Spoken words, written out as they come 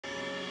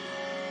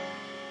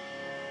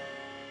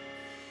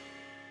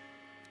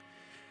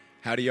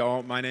Howdy,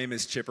 y'all. My name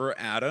is Chipper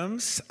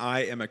Adams.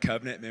 I am a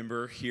covenant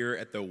member here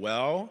at the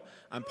Well.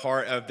 I'm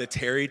part of the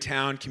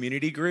Terrytown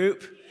Community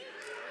Group,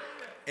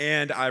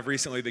 and I've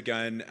recently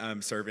begun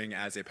serving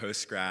as a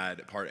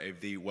post-grad part of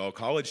the Well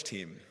College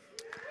team.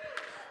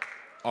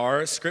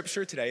 Our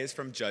scripture today is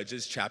from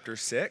Judges chapter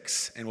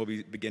 6, and we'll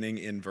be beginning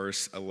in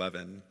verse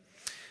 11.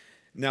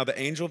 Now the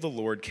angel of the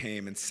Lord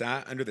came and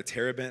sat under the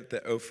terebinth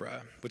at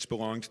Ophrah, which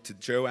belonged to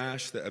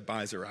Joash the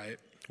Abiezrite,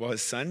 while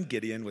his son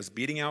Gideon was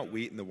beating out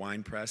wheat in the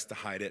winepress to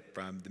hide it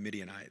from the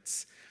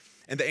Midianites.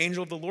 And the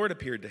angel of the Lord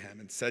appeared to him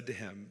and said to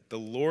him, "The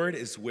Lord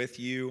is with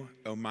you,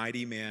 O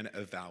mighty man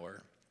of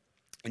valor."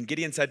 And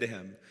Gideon said to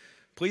him,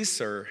 "Please,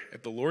 sir,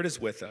 if the Lord is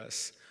with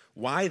us,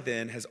 why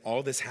then has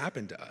all this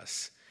happened to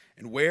us?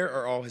 And where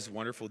are all his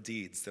wonderful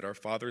deeds that our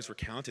fathers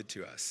recounted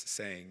to us,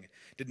 saying,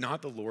 'Did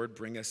not the Lord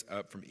bring us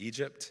up from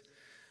Egypt?'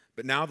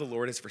 But now the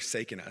Lord has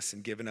forsaken us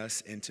and given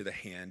us into the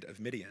hand of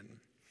Midian."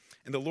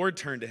 And the Lord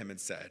turned to him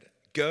and said,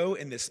 "Go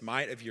in this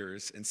might of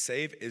yours and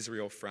save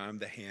Israel from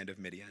the hand of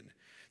Midian.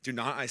 Do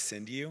not I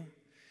send you?"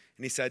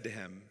 And he said to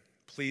him,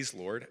 "Please,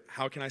 Lord,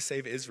 how can I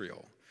save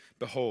Israel?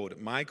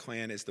 Behold, my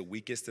clan is the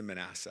weakest in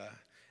Manasseh,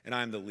 and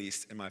I am the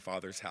least in my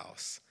father's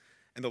house."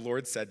 And the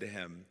Lord said to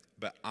him,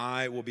 "But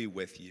I will be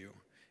with you,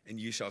 and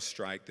you shall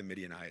strike the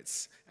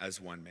Midianites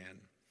as one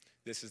man."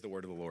 This is the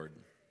word of the Lord.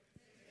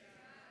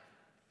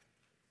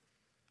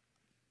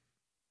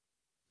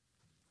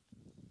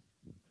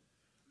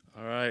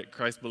 All right,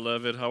 Christ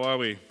beloved, how are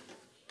we?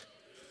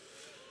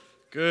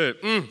 Good.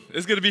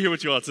 It's good to be here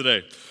with you all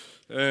today.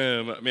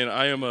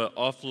 I am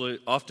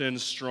often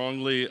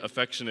strongly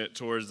affectionate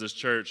towards this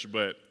church,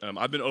 but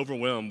I've been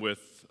overwhelmed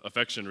with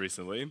affection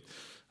recently.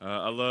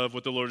 I love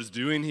what the Lord is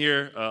doing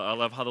here. I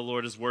love how the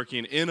Lord is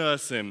working in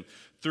us and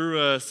through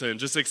us, and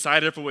just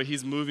excited for what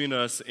he's moving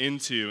us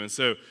into. And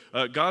so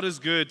God is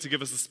good to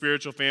give us a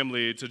spiritual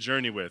family to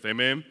journey with.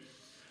 Amen?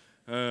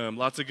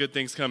 Lots of good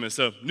things coming.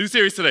 So new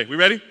series today. We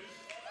ready?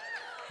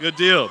 Good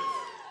deal.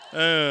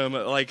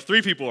 Like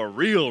 3 people are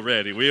real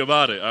ready. We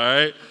about it, all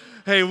right?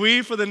 Hey,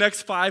 we, for the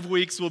next 5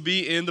 weeks, will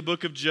be in the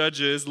book of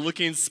Judges,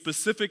 looking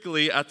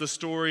specifically at the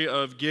story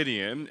of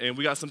Gideon, and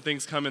we got some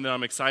things coming that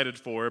I'm excited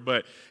for,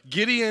 but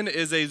Gideon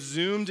is a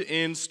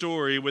zoomed-in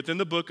story within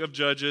the book of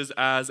Judges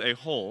as a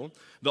whole.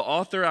 The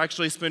author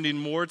actually spending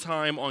more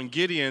time on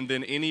Gideon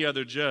than any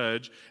other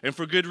judge, and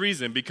for good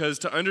reason, because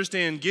to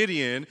understand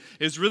Gideon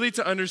is really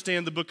to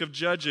understand the book of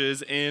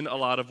Judges in a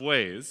lot of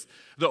ways.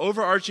 The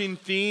overarching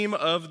theme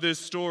of this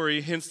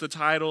story, hence the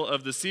title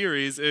of the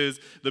series, is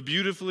the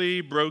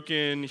beautifully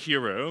broken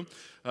hero.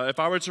 If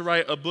I were to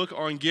write a book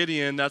on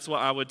Gideon, that's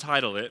what I would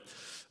title it.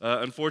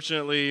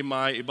 Unfortunately,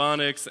 my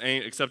Ebonics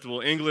ain't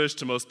acceptable English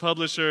to most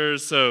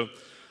publishers, so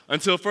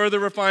until further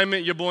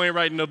refinement, your boy ain't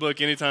writing no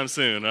book anytime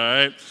soon, all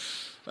right?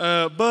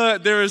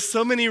 But there is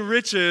so many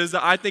riches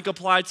that I think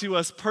apply to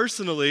us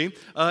personally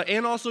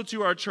and also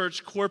to our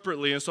church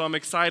corporately, and so I'm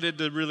excited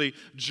to really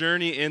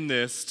journey in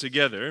this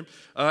together.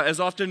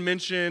 As often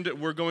mentioned,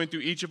 we're going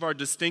through each of our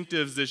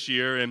distinctives this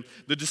year, and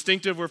the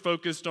distinctive we're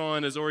focused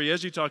on, as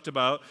Orieji talked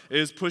about,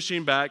 is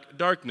pushing back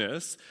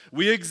darkness.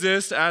 We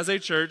exist as a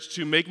church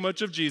to make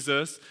much of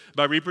Jesus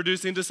by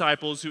reproducing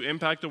disciples who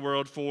impact the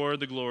world for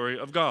the glory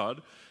of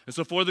God. And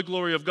so for the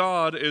glory of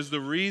God is the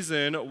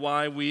reason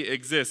why we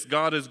exist.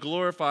 God is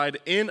glorified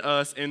in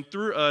us and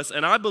through us,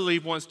 and I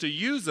believe wants to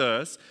use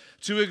us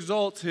to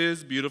exalt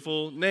his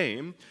beautiful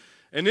name.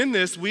 And in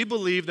this, we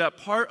believe that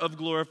part of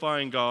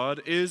glorifying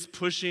God is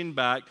pushing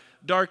back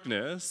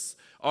darkness.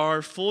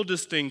 Our full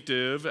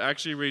distinctive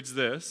actually reads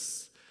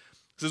this.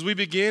 It says, "We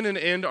begin and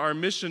end our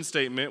mission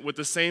statement with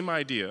the same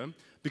idea,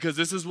 because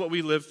this is what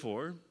we live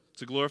for,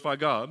 to glorify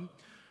God.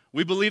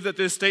 We believe that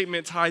this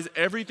statement ties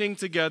everything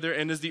together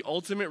and is the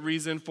ultimate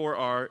reason for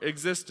our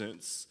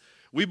existence.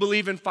 We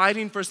believe in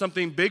fighting for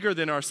something bigger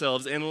than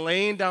ourselves and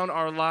laying down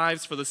our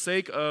lives for the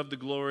sake of the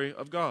glory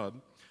of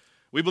God.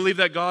 We believe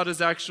that God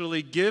has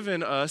actually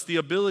given us the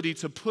ability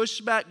to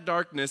push back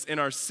darkness in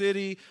our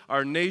city,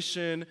 our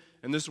nation,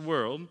 and this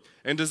world,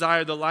 and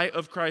desire the light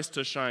of Christ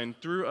to shine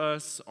through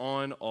us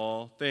on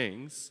all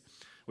things.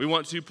 We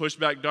want to push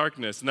back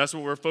darkness, and that's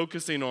what we're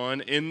focusing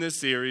on in this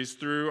series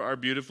through our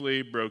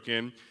beautifully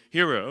broken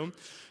hero.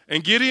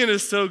 And Gideon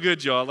is so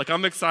good, y'all. Like,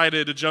 I'm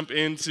excited to jump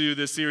into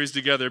this series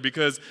together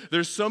because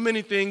there's so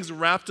many things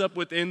wrapped up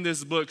within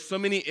this book, so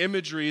many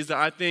imageries that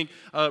I think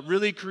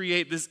really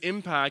create this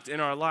impact in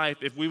our life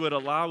if we would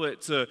allow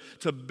it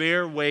to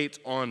bear weight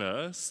on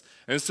us.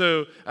 And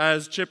so,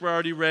 as Chipper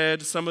already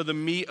read some of the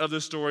meat of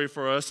the story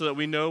for us so that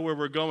we know where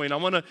we're going, I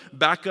want to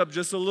back up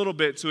just a little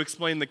bit to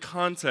explain the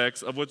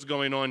context of what's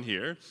going on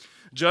here.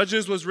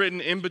 Judges was written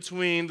in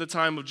between the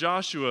time of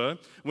Joshua,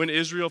 when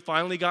Israel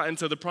finally got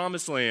into the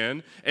promised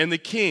land, and the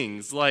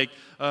kings like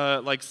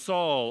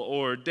Saul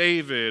or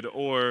David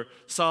or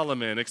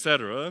Solomon,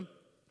 etc.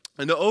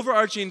 And the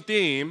overarching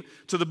theme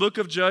to the book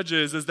of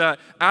Judges is that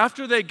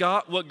after they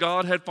got what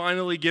God had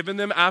finally given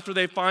them, after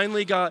they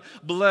finally got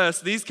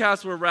blessed, these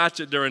cats were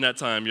ratchet during that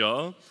time,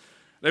 y'all.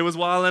 They was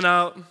wilding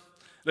out.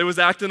 They was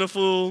acting a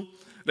fool.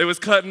 They was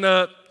cutting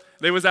up.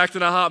 They was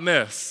acting a hot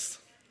mess.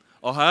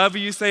 or however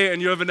you say it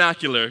in your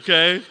vernacular,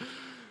 okay?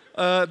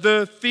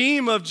 The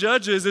theme of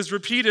Judges is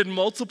repeated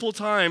multiple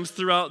times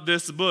throughout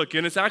this book,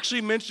 and it's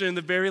actually mentioned in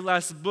the very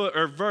last book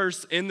or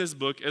verse in this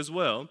book as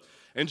well.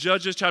 In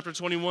Judges chapter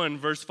 21,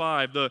 verse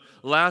 5, the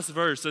last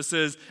verse, it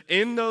says,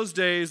 "In those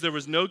days there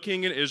was no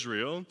king in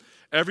Israel.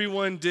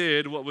 Everyone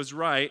did what was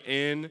right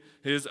in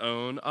his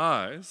own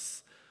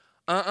eyes."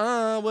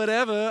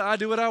 Whatever, I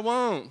do what I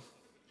want.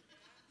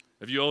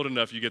 If you're old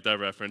enough, you get that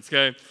reference,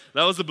 okay?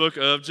 That was the book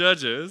of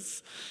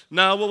Judges.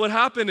 Now, what would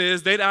happen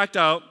is they'd act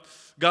out,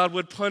 God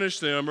would punish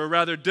them, or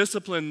rather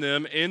discipline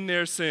them in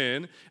their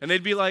sin, and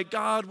they'd be like,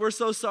 "God, we're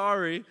so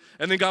sorry."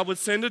 And then God would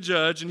send a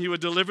judge, and he would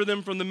deliver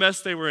them from the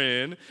mess they were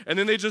in, and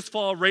then they just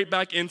fall right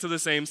back into the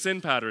same sin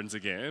patterns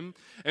again.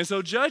 And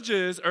so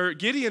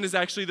Gideon is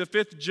actually the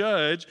fifth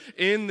judge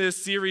in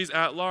this series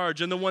at large,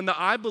 and the one that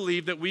I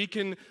believe that we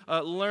can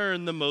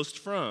learn the most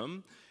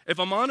from. If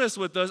I'm honest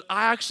with us,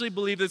 I actually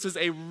believe this is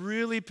a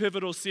really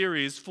pivotal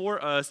series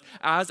for us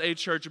as a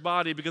church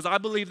body, because I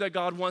believe that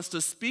God wants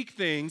to speak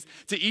things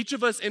to each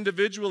of us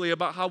individually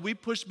about how we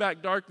push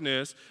back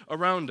darkness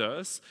around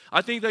us.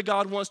 I think that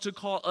God wants to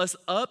call us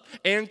up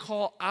and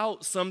call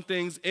out some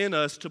things in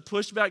us to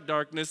push back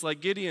darkness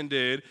like Gideon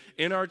did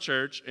in our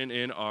church and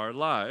in our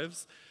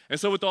lives. And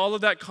so with all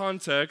of that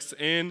context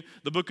in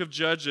the book of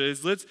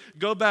Judges, let's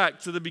go back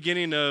to the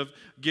beginning of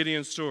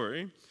Gideon's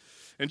story.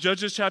 In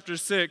Judges chapter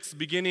 6,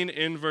 beginning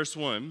in verse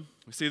 1,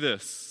 we see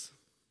this.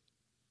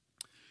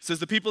 It says,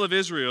 "The people of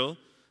Israel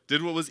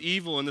did what was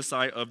evil in the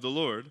sight of the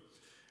Lord,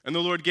 and the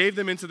Lord gave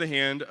them into the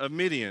hand of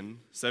Midian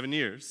 7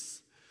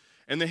 years.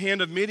 And the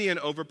hand of Midian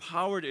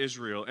overpowered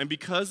Israel, and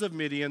because of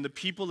Midian, the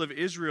people of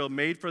Israel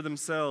made for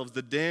themselves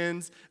the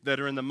dens that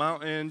are in the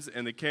mountains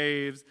and the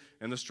caves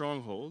and the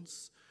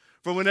strongholds.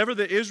 For whenever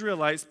the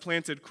Israelites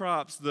planted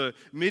crops, the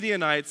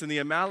Midianites and the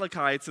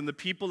Amalekites and the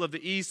people of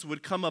the east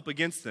would come up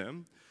against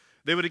them.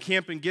 They would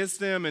encamp against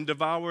them and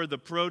devour the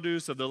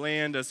produce of the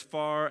land as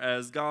far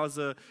as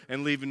Gaza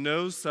and leave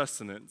no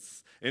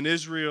sustenance in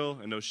Israel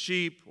and no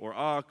sheep or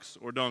ox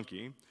or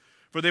donkey.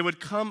 For they would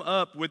come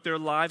up with their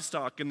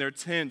livestock and their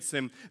tents,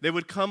 and they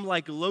would come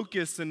like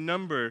locusts in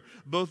number.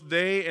 Both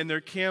they and their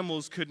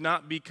camels could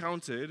not be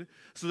counted,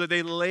 so that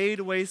they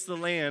laid waste the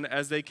land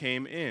as they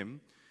came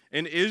in.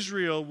 And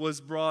Israel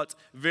was brought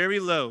very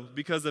low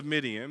because of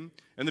Midian,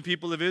 and the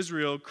people of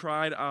Israel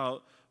cried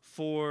out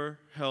for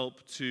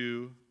help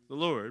to the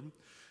Lord."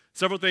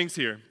 Several things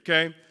here,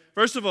 okay?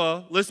 First of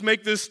all, let's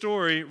make this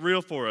story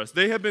real for us.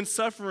 They have been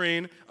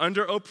suffering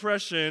under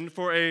oppression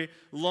for a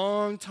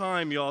long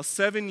time, y'all.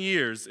 7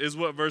 years is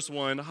what verse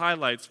 1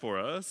 highlights for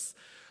us.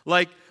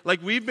 Like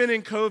we've been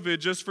in COVID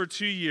just for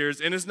 2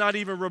 years, and it's not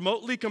even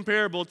remotely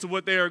comparable to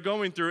what they are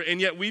going through, and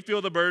yet we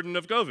feel the burden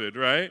of COVID,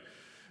 right?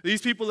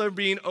 These people are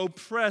being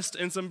oppressed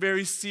in some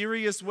very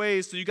serious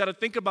ways, so you got to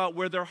think about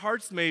where their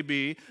hearts may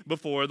be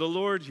before the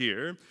Lord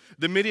here.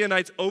 The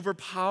Midianites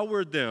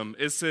overpowered them,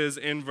 it says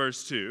in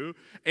verse 2,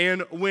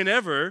 and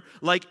whenever,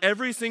 like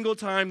every single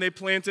time they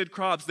planted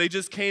crops, they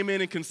just came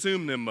in and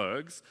consumed them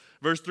mugs.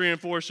 Verse 3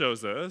 and 4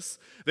 shows us.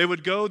 They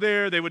would go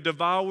there, they would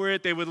devour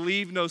it, they would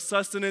leave no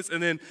sustenance,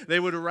 and then they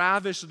would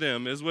ravish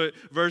them, is what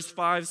verse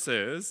 5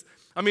 says.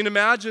 I mean,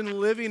 imagine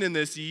living in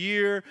this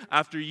year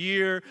after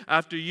year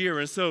after year.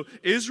 And so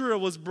Israel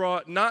was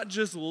brought not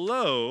just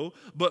low,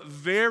 but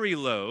very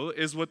low,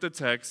 is what the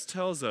text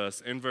tells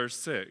us in verse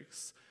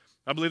 6.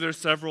 I believe there's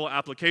several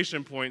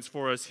application points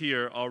for us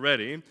here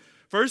already.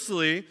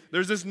 Firstly,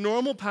 there's this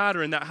normal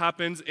pattern that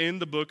happens in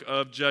the book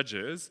of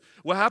Judges.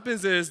 What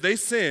happens is they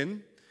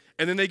sin,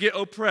 and then they get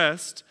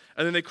oppressed,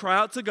 and then they cry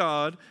out to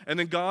God, and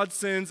then God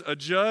sends a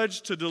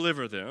judge to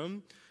deliver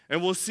them.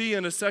 And we'll see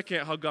in a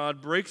second how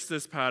God breaks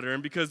this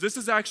pattern, because this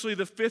is actually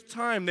the 5th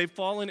time they've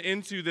fallen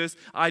into this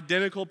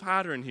identical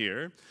pattern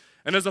here.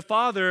 And as a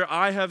father,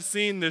 I have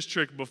seen this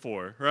trick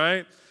before,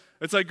 right?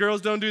 It's like,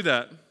 girls, don't do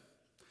that.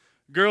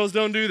 Girls,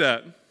 don't do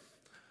that.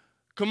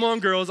 Come on,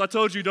 girls, I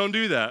told you, don't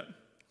do that.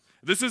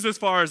 This is as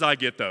far as I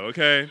get, though,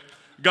 okay?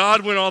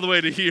 God went all the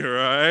way to here,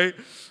 all right?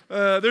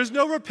 There's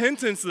no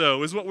repentance,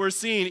 though, is what we're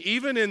seeing.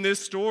 Even in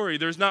this story,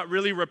 there's not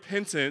really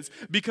repentance,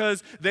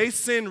 because they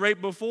sin right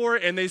before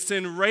and they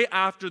sin right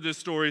after this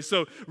story.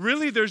 So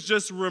really, there's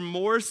just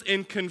remorse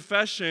and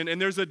confession,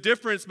 and there's a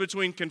difference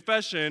between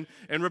confession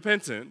and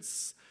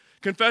repentance.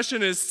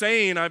 Confession is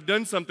saying, I've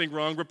done something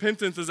wrong.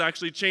 Repentance is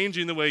actually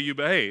changing the way you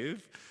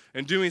behave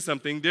and doing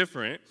something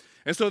different.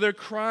 And so their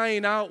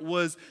crying out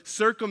was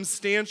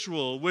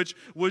circumstantial, which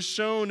was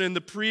shown in the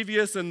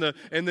previous and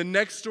the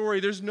next story.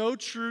 There's no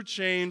true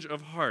change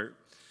of heart.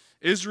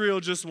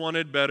 Israel just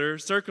wanted better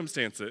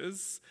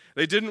circumstances.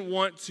 They didn't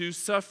want to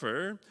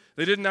suffer.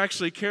 They didn't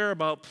actually care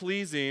about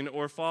pleasing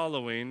or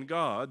following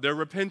God. Their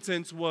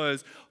repentance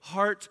was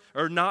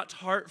not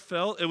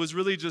heartfelt. It was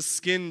really just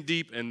skin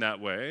deep in that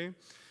way.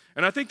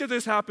 And I think that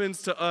this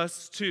happens to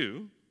us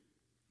too.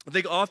 I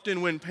think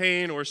often when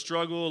pain or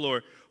struggle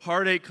or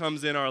heartache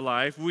comes in our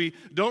life, we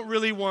don't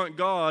really want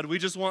God, we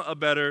just want a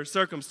better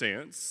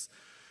circumstance.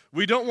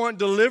 We don't want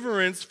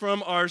deliverance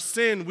from our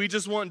sin. We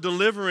just want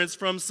deliverance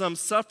from some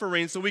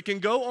suffering so we can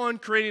go on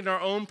creating our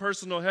own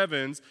personal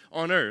heavens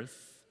on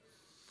earth.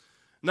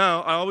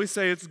 Now, I always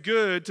say it's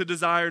good to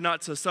desire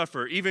not to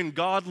suffer, even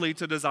godly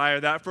to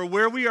desire that. For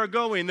where we are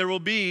going, there will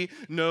be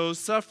no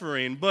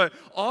suffering. But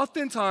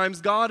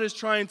oftentimes, God is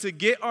trying to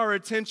get our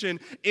attention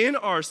in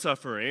our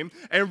suffering.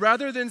 And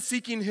rather than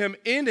seeking Him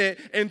in it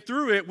and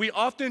through it, we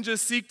often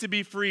just seek to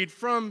be freed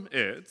from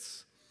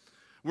it.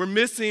 We're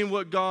missing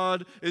what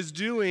God is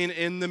doing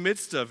in the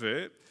midst of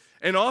it.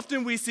 And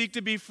often we seek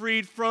to be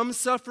freed from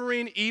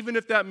suffering, even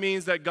if that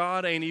means that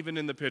God ain't even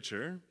in the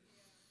picture.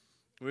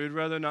 We'd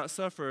rather not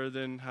suffer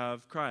than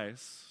have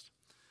Christ.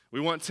 We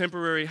want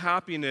temporary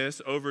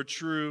happiness over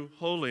true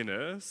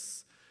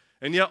holiness.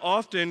 And yet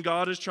often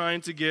God is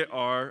trying to get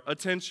our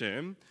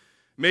attention.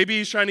 Maybe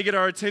He's trying to get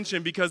our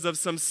attention because of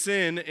some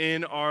sin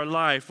in our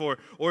life.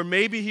 Or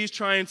maybe He's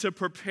trying to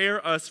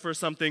prepare us for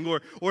something.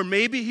 Or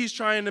maybe He's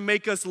trying to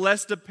make us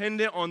less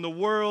dependent on the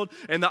world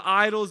and the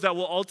idols that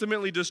will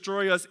ultimately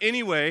destroy us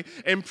anyway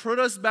and put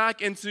us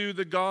back into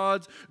the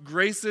God's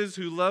graces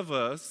who love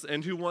us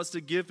and who wants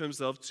to give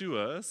Himself to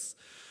us.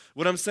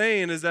 What I'm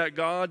saying is that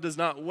God does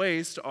not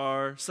waste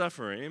our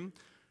suffering,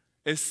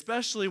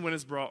 especially when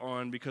it's brought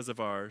on because of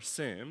our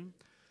sin.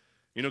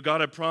 You know,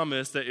 God had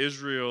promised that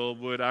Israel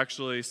would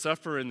actually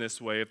suffer in this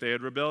way if they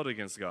had rebelled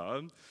against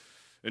God.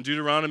 In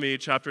Deuteronomy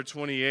chapter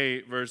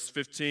 28, verse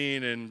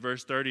 15 and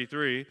verse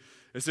 33,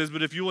 it says,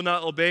 "But if you will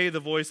not obey the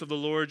voice of the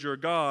Lord your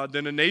God,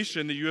 then a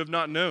nation that you have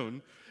not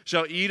known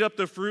shall eat up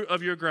the fruit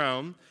of your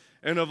ground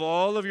and of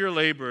all of your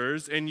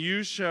labors, and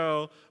you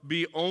shall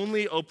be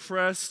only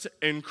oppressed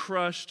and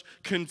crushed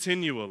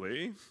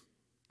continually."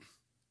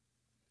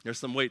 There's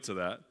some weight to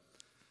that.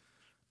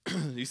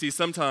 You see,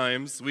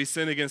 sometimes we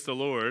sin against the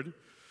Lord.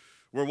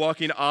 We're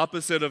walking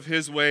opposite of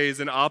His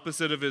ways and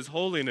opposite of His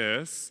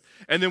holiness.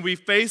 And then we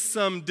face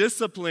some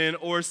discipline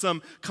or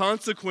some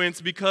consequence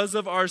because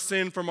of our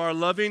sin from our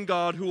loving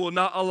God who will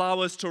not allow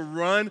us to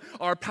run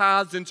our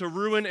paths into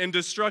ruin and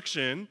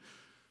destruction.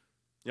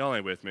 Y'all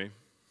ain't with me.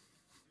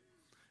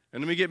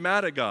 And then we get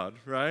mad at God,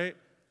 right?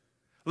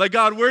 Like,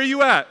 God, where are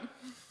you at?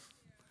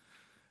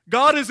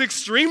 God is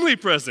extremely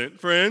present,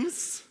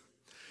 friends.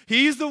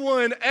 He's the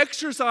one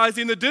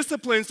exercising the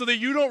discipline so that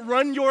you don't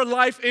run your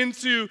life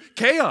into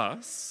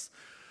chaos.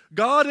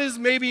 God is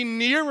maybe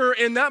nearer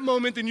in that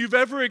moment than you've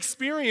ever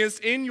experienced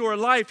in your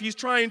life. He's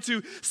trying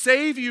to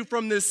save you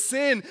from this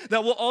sin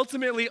that will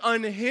ultimately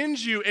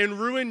unhinge you and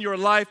ruin your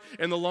life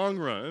in the long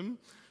run.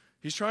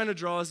 He's trying to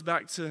draw us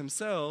back to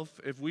Himself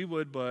if we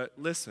would but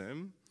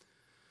listen.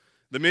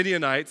 The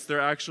Midianites, they're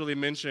actually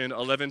mentioned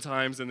 11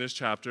 times in this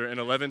chapter and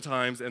 11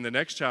 times in the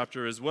next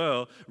chapter as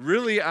well,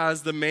 really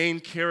as the main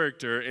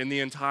character in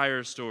the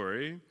entire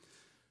story.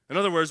 In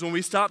other words, when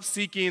we stop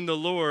seeking the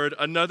Lord,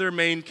 another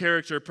main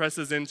character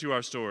presses into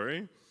our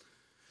story.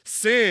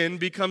 Sin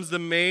becomes the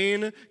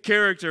main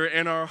character,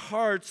 and our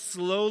hearts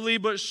slowly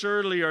but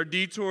surely are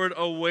detoured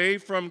away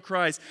from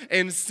Christ.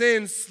 And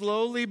sin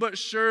slowly but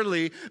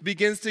surely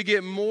begins to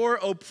get more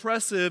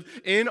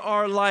oppressive in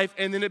our life,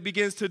 and then it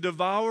begins to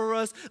devour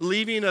us,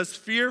 leaving us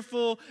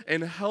fearful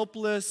and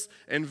helpless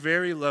and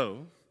very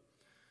low.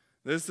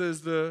 This is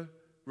the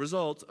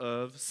result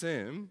of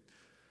sin.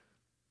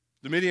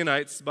 The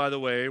Midianites, by the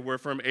way, were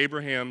from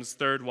Abraham's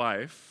third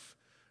wife,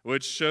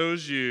 which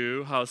shows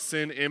you how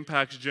sin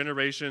impacts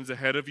generations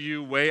ahead of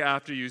you way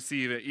after you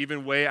see it,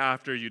 even way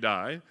after you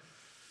die.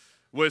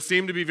 What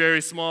seemed to be very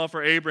small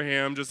for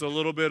Abraham, just a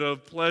little bit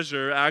of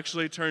pleasure,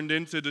 actually turned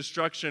into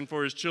destruction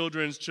for his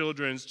children's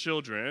children's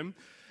children.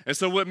 And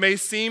so what may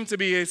seem to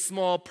be a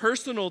small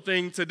personal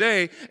thing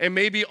today and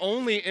maybe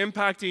only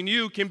impacting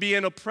you can be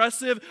an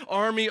oppressive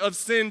army of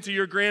sin to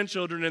your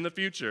grandchildren in the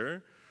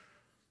future.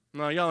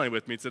 No, y'all ain't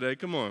with me today.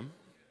 Come on.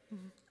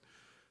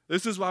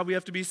 This is why we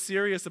have to be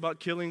serious about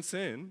killing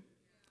sin.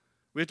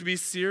 We have to be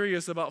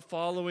serious about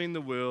following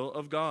the will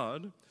of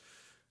God.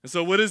 And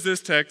so what is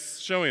this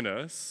text showing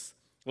us?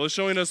 Well, it's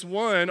showing us,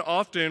 one,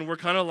 often we're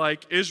kind of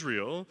like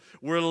Israel.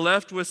 We're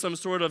left with some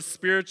sort of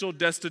spiritual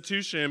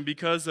destitution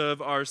because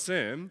of our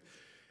sin.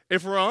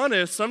 If we're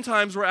honest,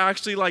 sometimes we're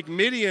actually like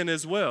Gideon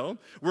as well,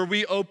 where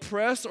we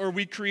oppress or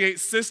we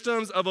create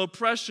systems of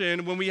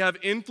oppression when we have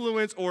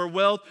influence or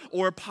wealth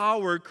or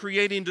power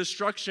creating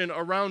destruction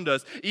around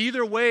us.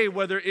 Either way,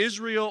 whether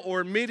Israel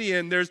or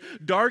Gideon, there's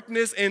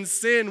darkness and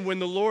sin when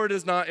the Lord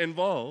is not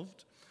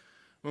involved.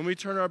 When we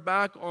turn our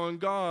back on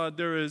God,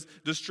 there is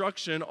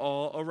destruction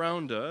all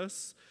around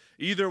us.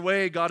 Either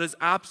way, God is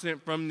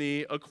absent from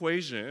the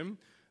equation.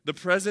 The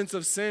presence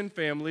of sin,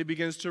 family,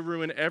 begins to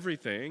ruin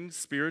everything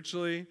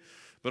spiritually,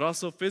 but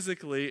also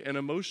physically and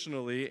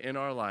emotionally in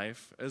our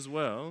life as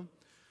well.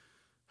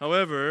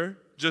 However,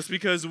 just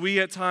because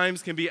we at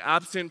times can be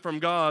absent from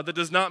God, that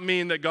does not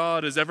mean that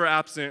God is ever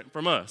absent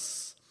from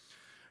us.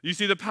 You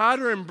see, the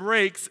pattern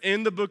breaks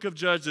in the book of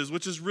Judges,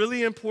 which is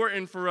really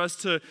important for us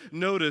to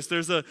notice.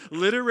 There's a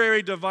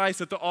literary device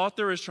that the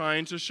author is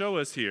trying to show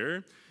us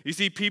here. You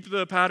see, peep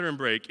the pattern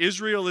break.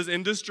 Israel is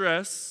in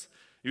distress.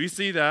 You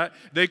see that?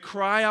 They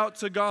cry out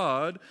to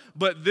God,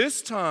 but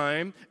this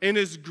time, in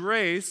his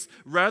grace,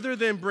 rather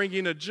than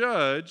bringing a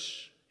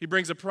judge, he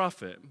brings a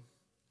prophet. And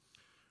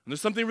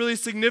there's something really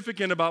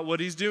significant about what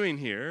he's doing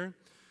here,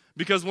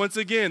 because once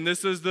again,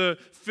 this is the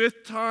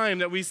 5th time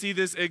that we see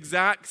this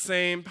exact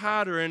same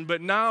pattern,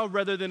 but now,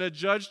 rather than a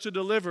judge to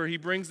deliver, he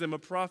brings them a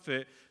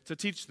prophet to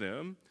teach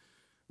them.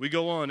 We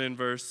go on in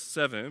verse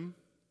 7.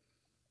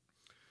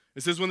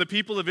 It says, when the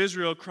people of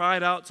Israel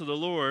cried out to the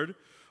Lord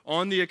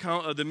on the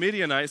account of the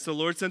Midianites, the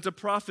Lord sent a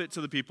prophet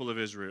to the people of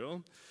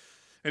Israel.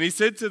 And he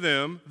said to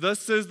them, thus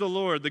says the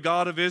Lord, the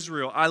God of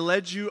Israel, I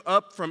led you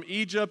up from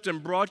Egypt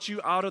and brought you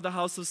out of the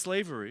house of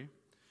slavery.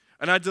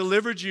 And I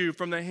delivered you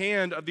from the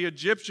hand of the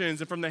Egyptians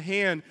and from the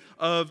hand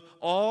of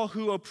all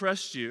who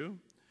oppressed you,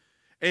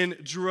 and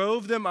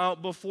drove them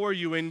out before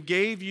you and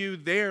gave you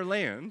their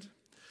land.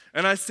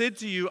 And I said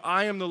to you,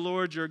 I am the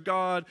Lord your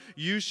God.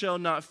 You shall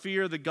not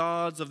fear the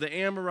gods of the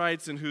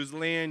Amorites in whose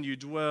land you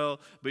dwell,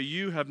 but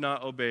you have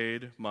not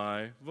obeyed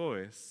my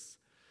voice.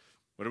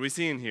 What are we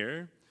seeing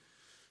here?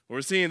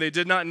 We're seeing they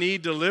did not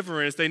need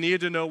deliverance. They needed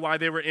to know why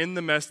they were in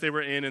the mess they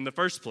were in the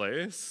first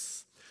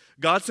place.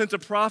 God sent a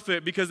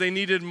prophet because they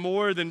needed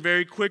more than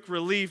very quick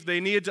relief.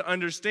 They needed to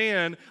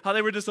understand how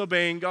they were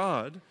disobeying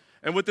God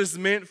and what this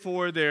meant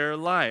for their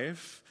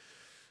life.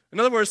 In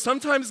other words,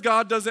 sometimes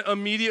God doesn't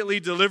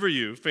immediately deliver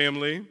you,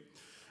 family,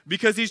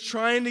 because he's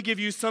trying to give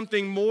you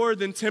something more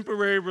than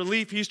temporary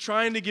relief. He's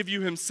trying to give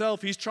you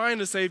himself. He's trying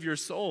to save your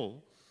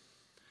soul.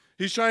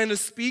 He's trying to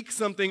speak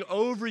something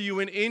over you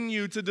and in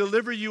you to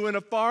deliver you in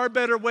a far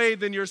better way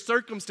than your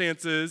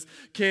circumstances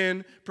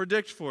can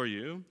predict for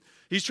you.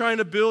 He's trying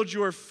to build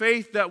your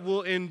faith that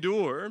will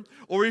endure,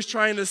 or he's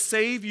trying to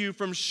save you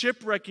from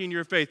shipwrecking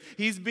your faith.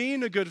 He's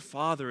being a good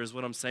father is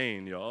what I'm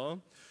saying, y'all.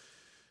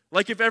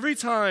 Like if every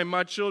time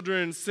my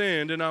children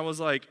sinned and I was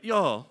like,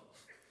 y'all,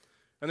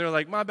 and they're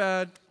like, my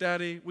bad,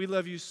 Daddy, we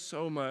love you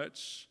so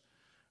much.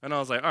 And I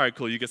was like, all right,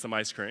 cool, you get some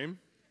ice cream.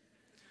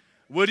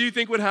 What do you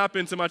think would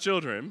happen to my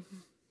children?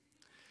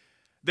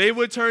 They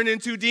would turn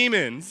into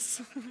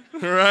demons,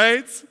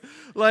 right?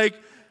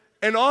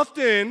 And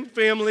often,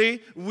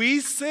 family, we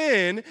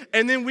sin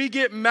and then we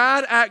get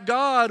mad at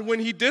God when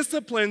he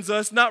disciplines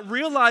us, not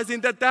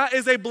realizing that that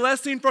is a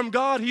blessing from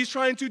God. He's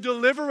trying to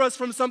deliver us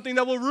from something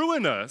that will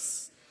ruin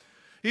us.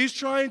 He's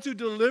trying to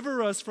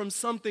deliver us from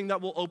something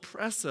that will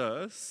oppress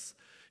us.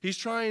 He's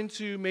trying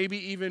to maybe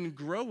even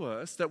grow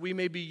us that we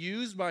may be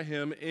used by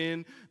him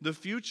in the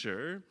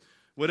future.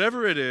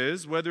 Whatever it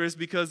is, whether it's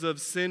because of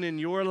sin in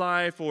your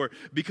life or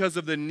because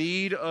of the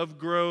need of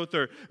growth,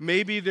 or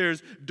maybe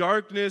there's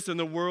darkness in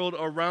the world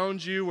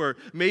around you, or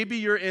maybe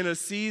you're in a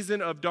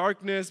season of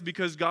darkness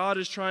because God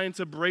is trying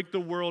to break the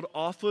world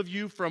off of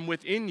you from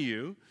within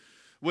you.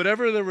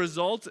 Whatever the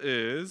result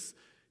is,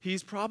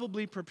 he's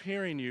probably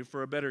preparing you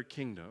for a better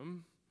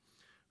kingdom.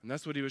 And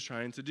that's what he was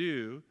trying to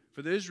do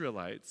for the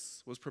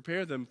Israelites, was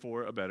prepare them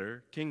for a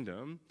better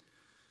kingdom.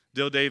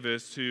 Dale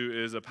Davis, who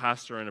is a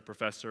pastor and a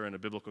professor and a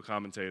biblical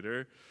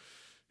commentator,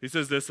 he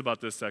says this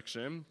about this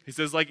section. He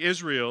says, like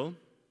Israel,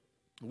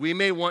 we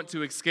may want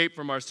to escape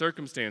from our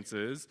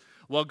circumstances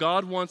while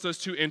God wants us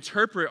to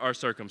interpret our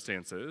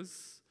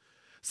circumstances.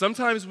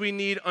 Sometimes we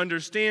need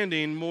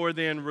understanding more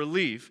than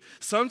relief.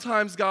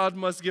 Sometimes God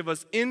must give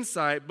us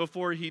insight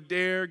before he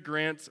dare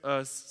grant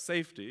us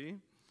safety.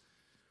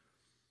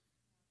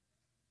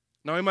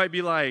 Now we might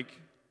be like,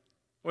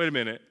 wait a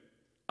minute.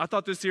 I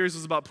thought this series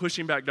was about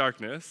pushing back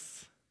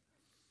darkness.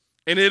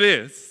 And it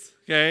is,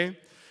 okay?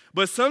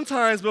 But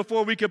sometimes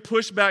before we can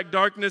push back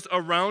darkness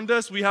around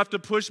us, we have to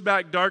push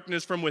back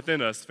darkness from within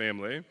us,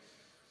 family.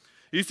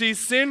 You see,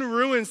 sin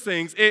ruins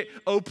things. It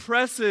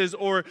oppresses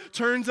or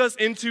turns us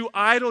into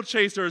idol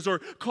chasers or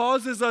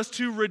causes us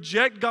to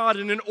reject God.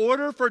 And in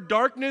order for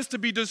darkness to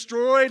be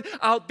destroyed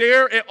out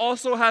there, it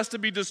also has to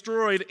be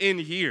destroyed in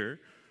here.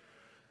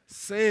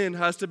 Sin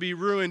has to be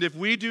ruined. If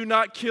we do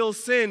not kill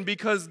sin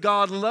because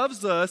God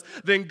loves us,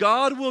 then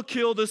God will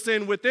kill the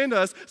sin within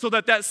us so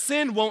that that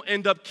sin won't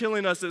end up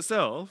killing us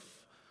itself.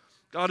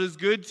 God is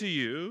good to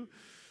you.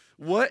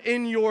 What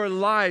in your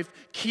life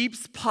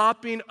keeps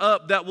popping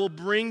up that will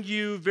bring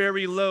you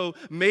very low?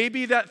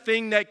 Maybe that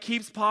thing that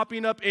keeps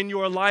popping up in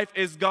your life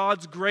is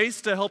God's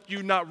grace to help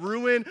you not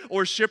ruin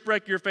or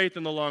shipwreck your faith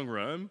in the long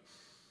run.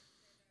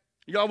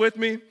 Y'all with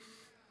me?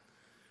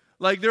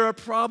 Like there are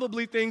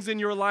probably things in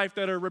your life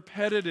that are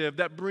repetitive,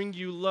 that bring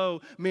you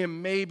low.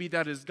 Man, maybe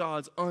that is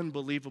God's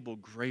unbelievable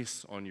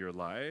grace on your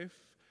life,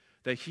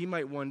 that he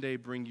might one day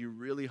bring you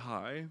really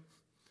high.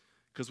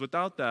 Because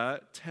without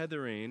that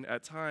tethering,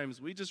 at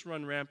times we just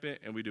run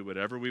rampant and we do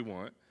whatever we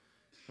want,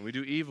 and we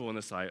do evil in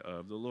the sight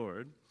of the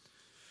Lord.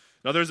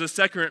 Now there's a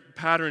second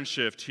pattern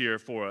shift here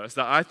for us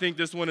that I think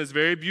this one is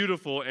very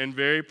beautiful and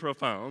very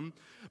profound,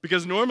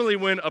 because normally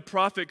when a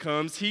prophet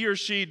comes, he or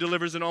she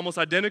delivers an almost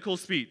identical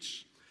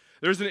speech.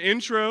 There's an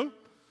intro,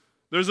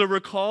 there's a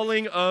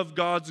recalling of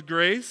God's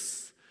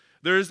grace,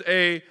 there's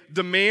a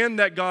demand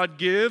that God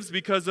gives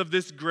because of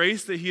this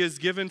grace that he has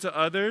given to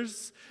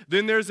others.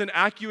 Then there's an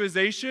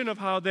accusation of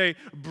how they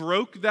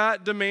broke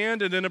that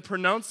demand, and then a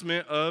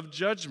pronouncement of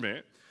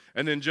judgment.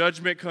 And then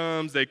judgment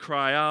comes, they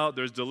cry out,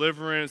 there's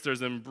deliverance,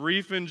 there's a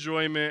brief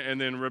enjoyment, and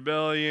then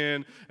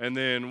rebellion, and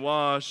then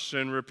wash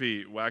and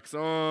repeat. Wax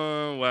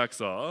on,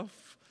 wax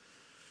off.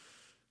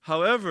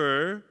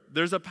 However,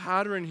 there's a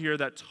pattern here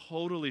that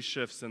totally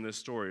shifts in this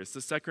story. It's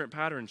the second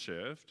pattern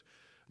shift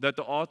that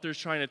the author's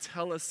trying to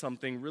tell us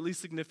something really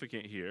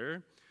significant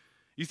here.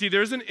 You see,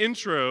 there's an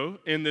intro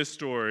in this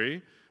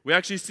story. We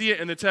actually see it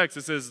in the text.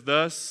 It says,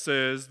 "Thus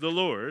says the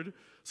Lord."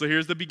 So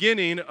here's the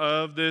beginning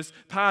of this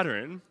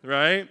pattern,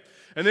 right?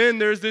 And then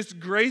there's this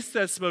grace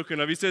that's spoken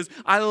of. He says,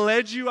 I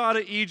led you out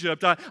of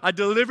Egypt. I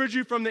delivered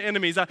you from the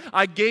enemies.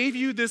 I gave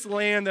you this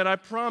land that I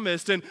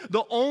promised. And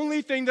the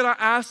only thing that I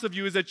asked of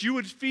you is that you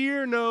would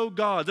fear no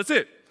gods. That's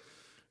it.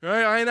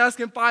 Right? I ain't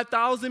asking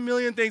 5,000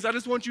 million things. I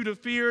just want you to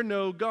fear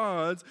no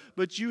gods.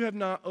 But you have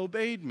not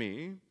obeyed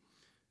me.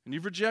 And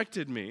you've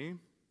rejected me.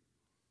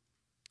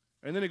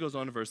 And then it goes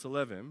on to verse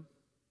 11.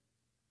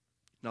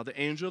 Now the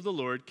angel of the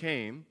Lord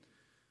came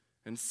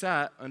and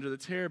sat under the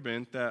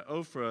terebinth at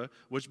Ophrah,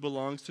 which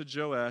belongs to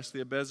Joash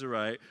the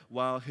Abiezrite,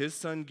 while his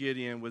son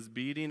Gideon was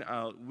beating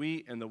out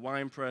wheat in the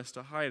winepress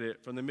to hide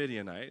it from the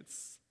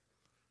Midianites.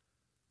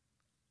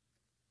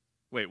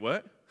 Wait,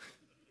 what?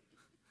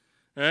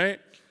 All right?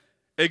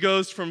 It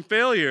goes from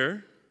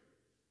failure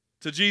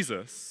to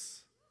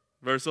Jesus.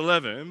 Verse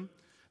 11.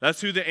 That's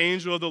who the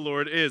angel of the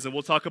Lord is, and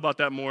we'll talk about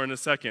that more in a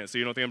second, so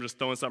you don't think I'm just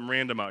throwing something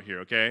random out here,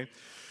 okay?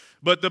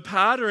 But the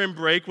pattern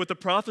break with the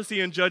prophecy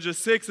in Judges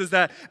 6 is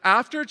that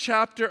after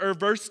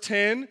verse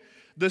 10,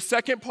 the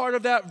second part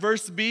of that,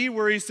 verse B,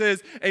 where he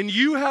says, and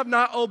you have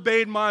not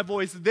obeyed my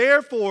voice.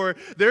 Therefore,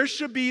 there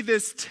should be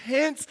this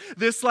tense,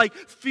 this like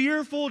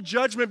fearful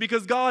judgment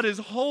because God is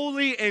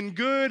holy and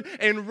good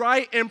and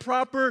right and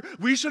proper.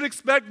 We should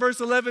expect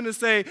verse 11 to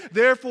say,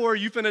 therefore,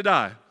 you finna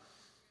die.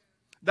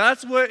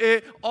 That's what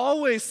it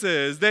always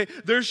says.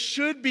 There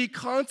should be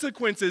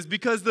consequences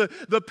because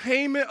the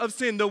payment of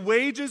sin, the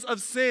wages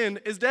of sin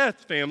is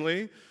death,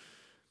 family.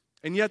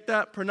 And yet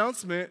that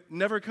pronouncement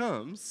never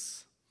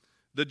comes.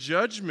 The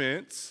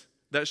judgment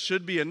that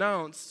should be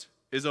announced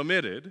is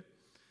omitted.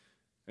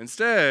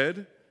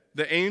 Instead,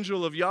 the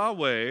angel of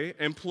Yahweh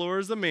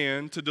implores a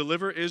man to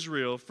deliver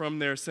Israel from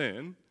their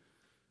sin.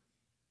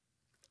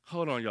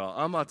 Hold on, y'all.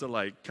 I'm about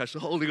to catch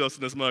the Holy Ghost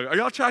in this mug. Are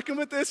y'all tracking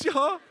with this,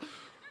 y'all?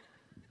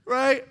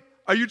 Right?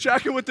 Are you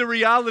tracking with the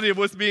reality of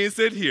what's being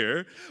said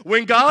here?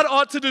 When God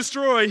ought to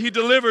destroy, he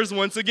delivers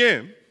once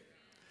again.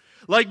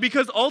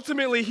 Because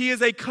ultimately he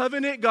is a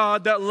covenant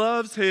God that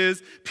loves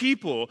his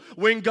people.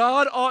 When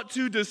God ought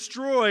to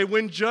destroy,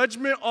 when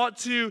judgment ought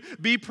to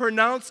be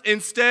pronounced,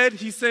 instead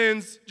he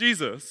sends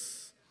Jesus.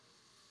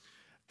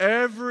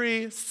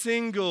 Every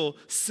single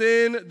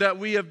sin that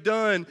we have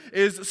done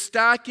is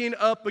stacking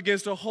up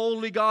against a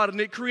holy God, and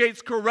it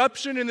creates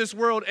corruption in this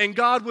world, and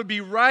God would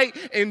be right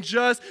and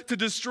just to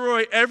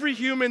destroy every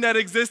human that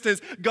exists.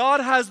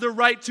 God has the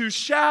right to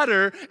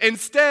shatter.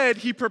 Instead,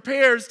 he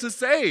prepares to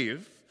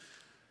save.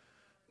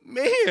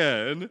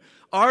 Man,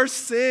 our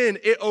sin,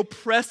 it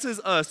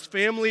oppresses us,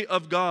 family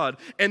of God,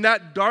 and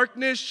that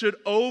darkness should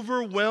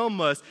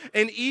overwhelm us.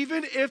 And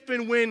even if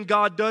and when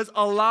God does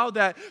allow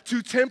that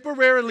to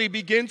temporarily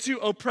begin to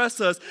oppress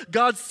us,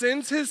 God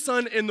sends his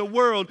son in the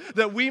world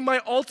that we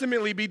might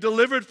ultimately be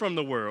delivered from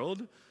the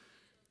world,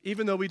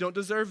 even though we don't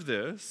deserve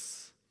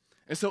this.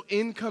 And so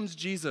in comes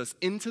Jesus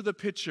into the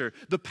picture,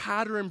 the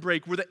pattern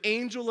break where the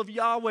angel of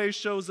Yahweh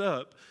shows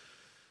up.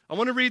 I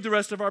want to read the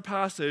rest of our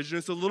passage, and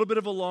it's a little bit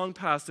of a long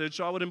passage,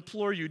 so I would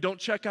implore you, don't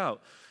check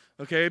out,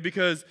 okay?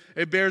 Because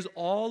it bears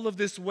all of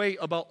this weight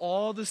about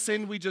all the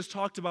sin we just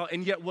talked about,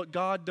 and yet what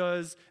God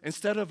does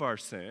instead of our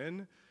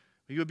sin,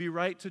 he would be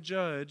right to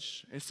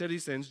judge. Instead, he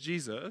sends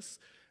Jesus.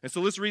 And so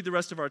let's read the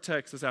rest of our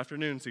text this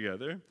afternoon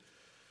together.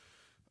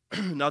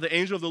 Now the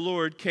angel of the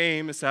Lord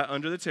came and sat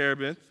under the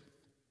terebinth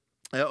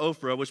at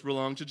Ophrah, which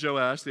belonged to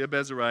Joash the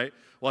Abiezrite,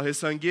 while his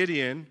son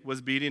Gideon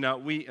was beating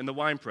out wheat in the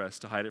winepress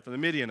to hide it from the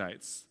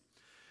Midianites.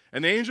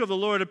 And the angel of the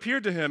Lord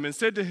appeared to him and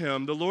said to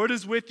him, the Lord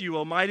is with you,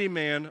 O mighty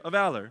man of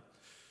valor.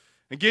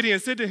 And Gideon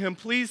said to him,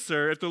 please,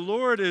 sir, if the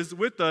Lord is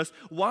with us,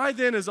 why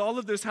then has all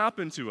of this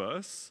happened to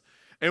us?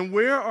 And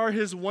where are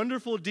his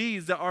wonderful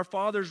deeds that our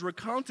fathers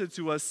recounted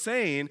to us,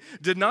 saying,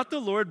 did not the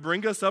Lord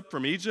bring us up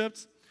from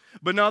Egypt?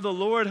 But now the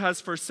Lord has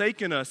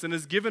forsaken us and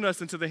has given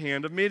us into the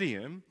hand of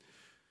Midian.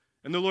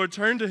 And the Lord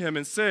turned to him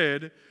and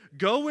said,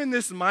 go in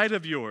this might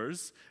of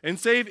yours and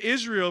save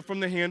Israel from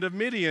the hand of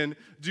Midian.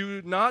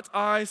 Do not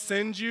I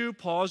send you?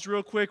 Pause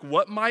real quick.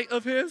 What might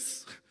of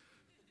his?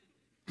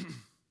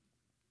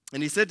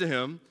 And he said to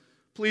him,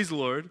 please,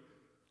 Lord,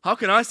 how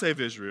can I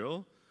save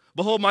Israel?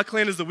 Behold, my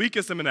clan is the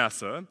weakest in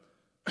Manasseh,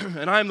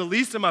 and I am the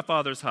least in my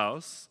father's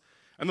house.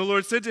 And the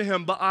Lord said to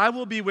him, but I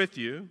will be with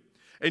you,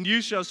 and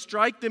you shall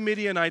strike the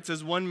Midianites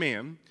as one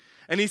man.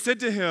 And he said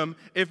to him,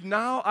 if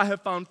now I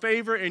have found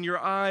favor in your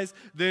eyes,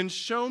 then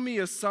show me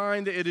a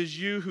sign that it is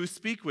you who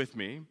speak with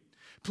me.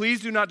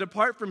 Please do not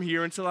depart from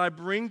here until I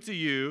bring to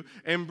you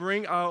and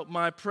bring out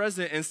my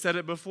present and set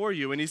it before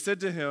you. And he said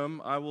to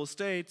him, I will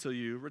stay till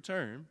you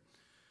return.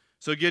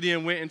 So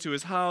Gideon went into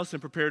his house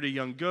and prepared a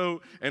young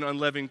goat and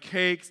unleavened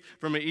cakes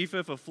from an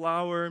ephah of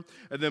flour.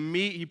 And the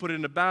meat he put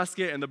in a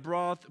basket, and the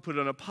broth put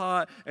in a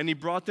pot, and he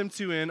brought them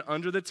two in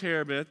under the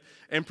terebinth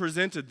and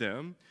presented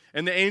them.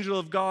 And the angel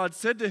of God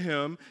said to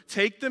him,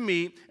 "Take the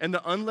meat and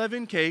the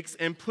unleavened cakes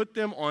and put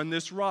them on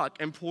this rock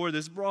and pour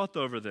this broth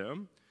over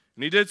them."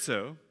 And he did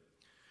so.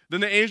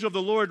 Then the angel of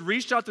the Lord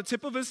reached out the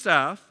tip of his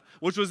staff,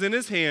 which was in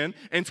his hand,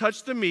 and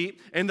touched the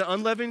meat and the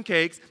unleavened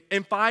cakes,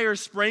 and fire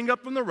sprang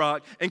up from the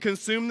rock and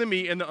consumed the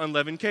meat and the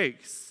unleavened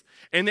cakes.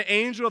 And the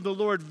angel of the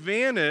Lord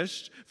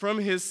vanished from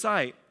his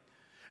sight.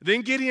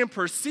 Then Gideon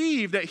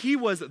perceived that he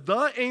was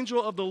the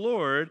angel of the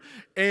Lord,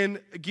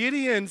 and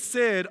Gideon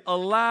said,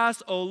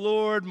 "Alas, O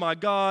Lord, my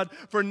God,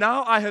 for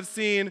now I have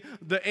seen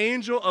the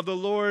angel of the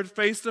Lord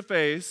face to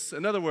face."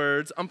 In other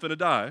words, I'm finna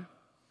die.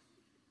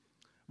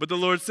 But the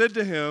Lord said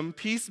to him,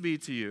 "Peace be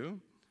to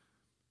you.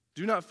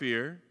 Do not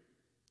fear.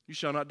 You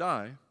shall not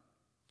die."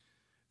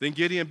 Then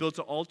Gideon built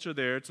an altar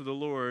there to the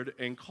Lord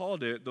and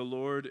called it, "The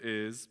Lord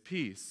is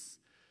Peace."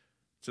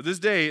 To this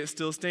day it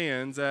still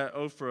stands at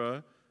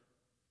Ophrah,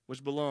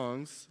 which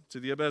belongs to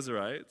the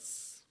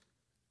Abiezrites.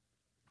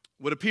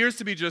 What appears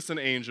to be just an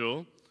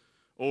angel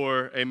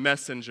or a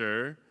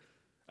messenger,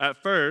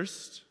 at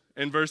first,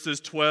 in verses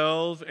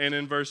 12 and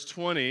in verse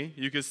 20,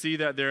 you can see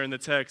that there in the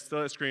text.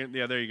 Still at screen.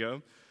 Yeah, there you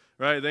go.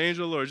 Right, the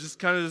angel of the Lord, just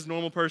kind of this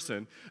normal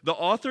person. The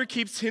author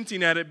keeps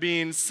hinting at it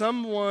being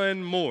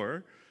someone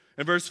more.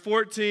 In verse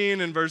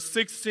 14 and verse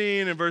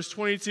 16 and verse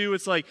 22,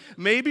 it's like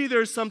maybe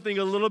there's something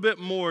a little bit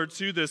more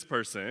to this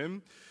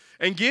person.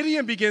 And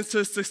Gideon begins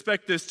to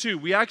suspect this too.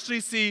 We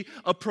actually see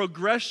a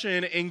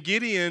progression in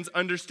Gideon's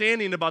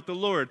understanding about the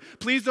Lord.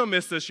 Please don't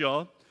miss this,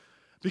 y'all.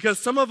 Because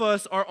some of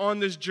us are on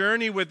this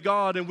journey with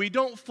God and we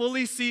don't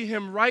fully see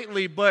him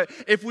rightly, but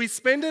if we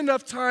spend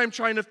enough time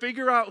trying to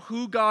figure out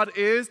who God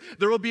is,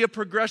 there will be a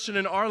progression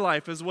in our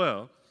life as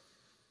well.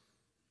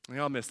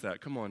 Y'all missed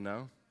that. Come on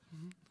now.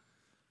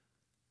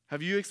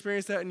 Have you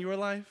experienced that in your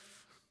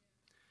life?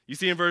 You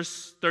see in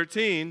verse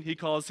 13, he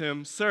calls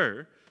him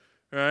sir,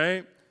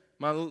 right?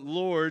 My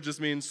Lord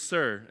just means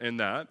sir in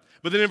that.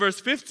 But then in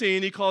verse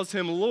 15, he calls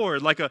him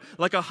Lord, like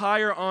a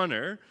higher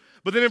honor.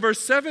 But then in verse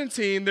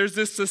 17, there's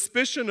this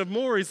suspicion of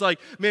more. He's like,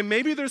 man,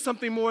 maybe there's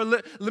something more.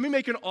 Let me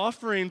make an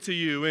offering to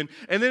you. And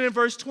then in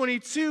verse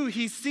 22,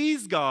 he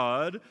sees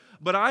God,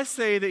 but I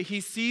say that he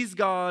sees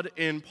God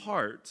in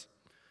part.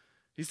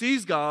 He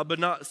sees God, but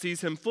not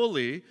sees him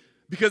fully,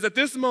 because at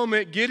this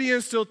moment,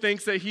 Gideon still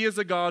thinks that he is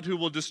a God who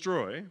will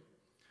destroy.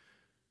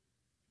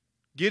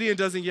 Gideon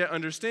doesn't yet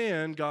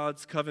understand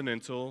God's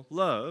covenantal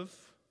love.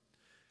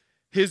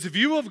 His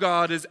view of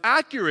God is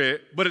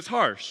accurate, but it's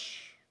harsh.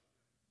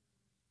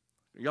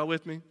 Y'all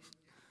with me?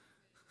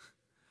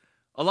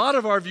 A lot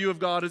of our view of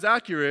God is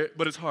accurate,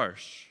 but it's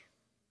harsh.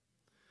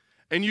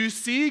 And you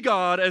see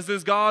God as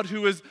this God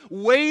who is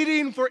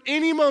waiting for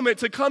any moment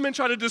to come and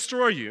try to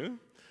destroy you.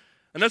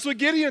 And that's what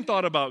Gideon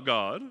thought about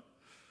God.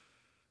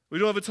 We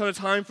don't have a ton of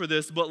time for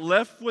this, but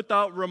left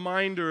without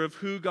reminder of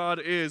who God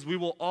is, we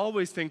will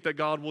always think that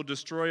God will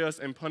destroy us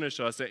and punish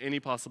us at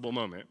any possible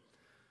moment.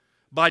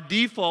 By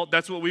default,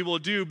 that's what we will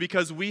do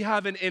because we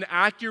have an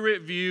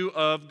inaccurate view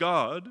of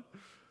God.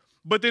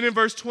 But then in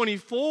verse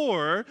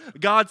 24,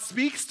 God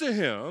speaks to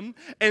him,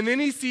 and then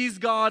he sees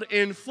God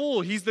in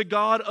full. He's the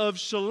God of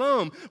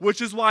shalom,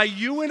 which is why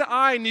you and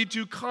I need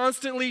to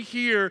constantly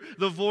hear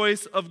the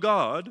voice of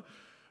God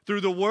through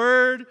the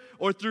word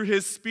or through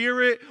his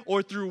spirit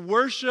or through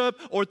worship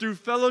or through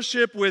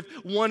fellowship with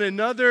one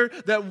another,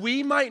 that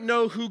we might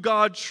know who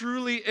God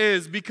truly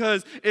is.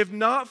 Because if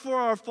not for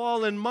our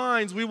fallen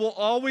minds, we will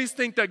always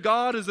think that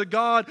God is a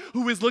God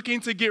who is looking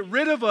to get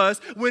rid of us,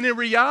 when in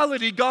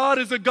reality, God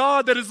is a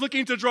God that is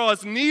looking to draw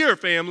us near,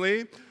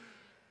 family.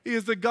 He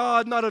is the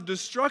God not of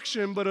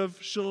destruction, but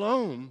of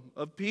shalom,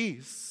 of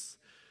peace.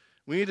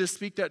 We need to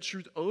speak that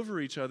truth over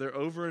each other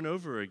over and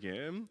over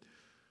again.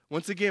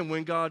 Once again,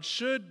 when God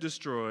should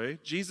destroy,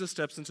 Jesus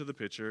steps into the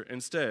picture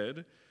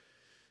instead.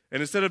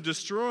 And instead of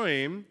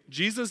destroying,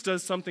 Jesus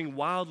does something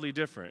wildly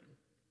different.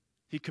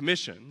 He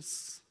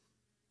commissions.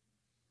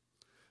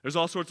 There's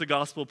all sorts of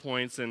gospel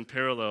points and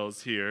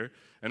parallels here.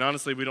 And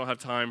honestly, we don't have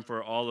time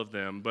for all of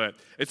them. But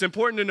it's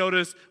important to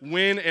notice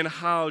when and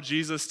how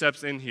Jesus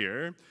steps in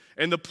here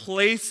and the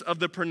place of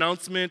the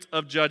pronouncement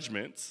of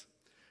judgment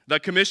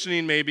that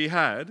commissioning may be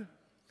had.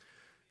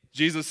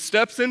 Jesus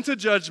steps into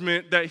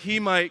judgment that he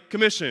might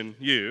commission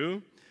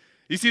you.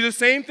 You see, the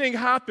same thing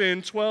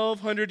happened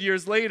 1,200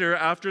 years later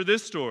after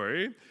this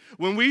story.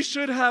 When we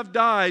should have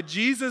died,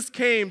 Jesus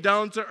came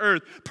down to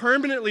earth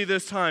permanently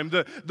this time,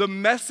 the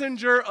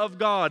messenger of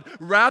God,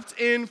 wrapped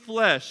in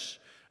flesh.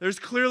 There's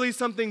clearly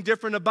something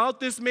different about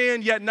this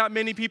man, yet not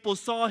many people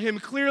saw him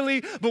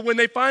clearly. But when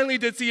they finally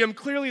did see him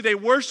clearly, they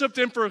worshiped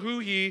him for who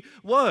he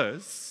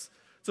was.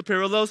 It's a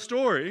parallel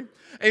story.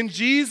 And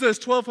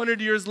Jesus,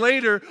 1,200 years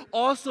later,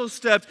 also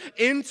stepped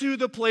into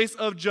the place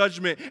of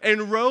judgment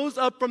and rose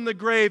up from the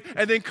grave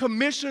and then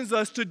commissions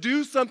us to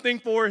do something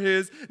for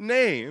his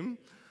name.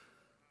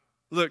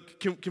 Look,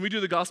 can we do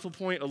the gospel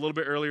point a little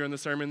bit earlier in the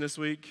sermon this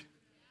week?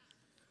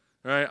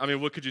 right? I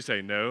mean, what could you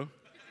say? No?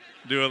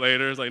 Do it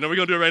later? It's like, no, we're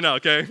going to do it right now,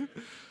 okay?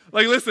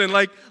 Like, listen,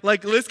 like,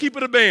 let's keep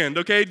it a band,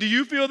 okay? Do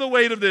you feel the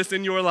weight of this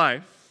in your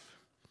life?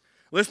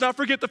 Let's not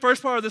forget the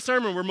first part of the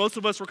sermon where most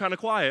of us were kind of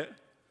quiet,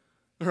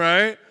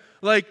 right?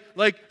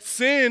 Like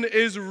sin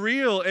is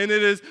real and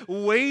it is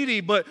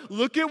weighty, but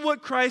look at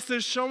what Christ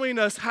is showing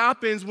us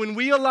happens when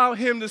we allow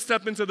him to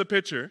step into the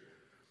picture.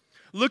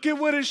 Look at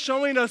what it's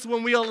showing us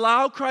when we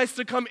allow Christ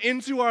to come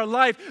into our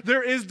life.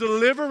 There is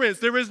deliverance.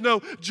 There is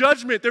no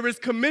judgment. There is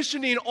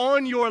commissioning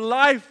on your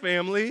life,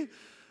 family.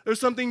 There's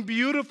something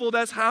beautiful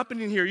that's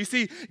happening here. You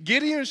see,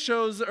 Jesus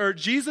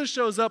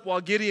shows up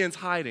while Gideon's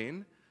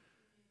hiding.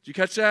 Did you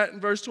catch that in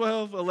verse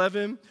 12,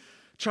 11?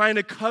 Trying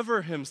to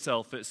cover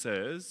himself, it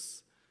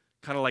says,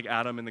 kind of like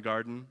Adam in the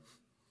garden.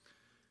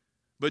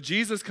 But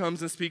Jesus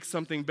comes and speaks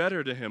something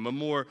better to him, a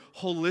more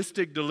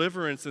holistic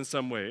deliverance in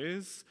some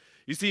ways.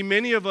 You see,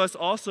 many of us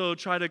also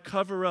try to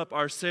cover up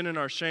our sin and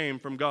our shame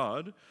from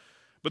God.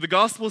 But the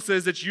gospel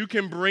says that you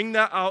can bring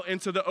that out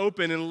into the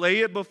open and lay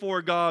it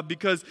before God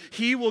because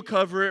he will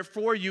cover it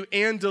for you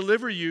and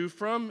deliver you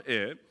from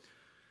it.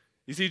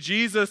 You see,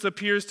 Jesus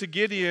appears to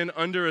Gideon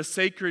under a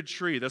sacred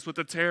tree. That's what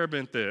the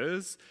terebinth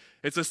is.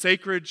 It's a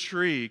sacred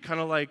tree, kind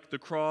of like the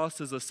cross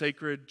is a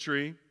sacred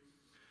tree.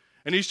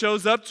 And he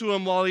shows up to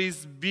him while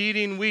he's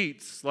beating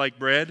wheat, like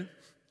bread,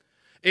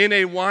 in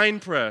a wine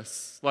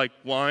press, like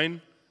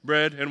wine,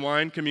 bread and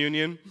wine,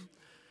 communion.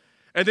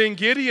 And then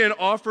Gideon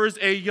offers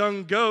a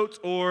young goat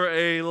or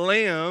a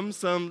lamb,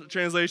 some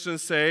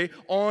translations say,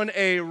 on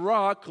a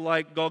rock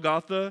like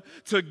Golgotha,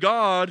 to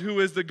God who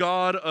is the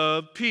God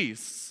of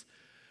peace.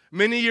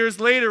 Many years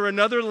later,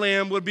 another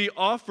lamb would be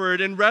offered,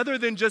 and rather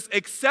than just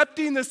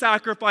accepting the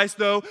sacrifice,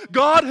 though,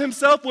 God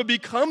himself would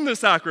become the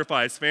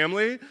sacrifice,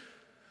 family.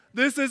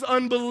 This is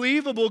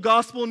unbelievable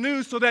gospel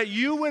news so that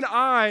you and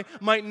I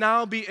might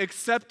now be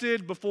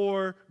accepted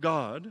before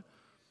God.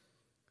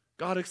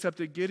 God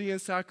accepted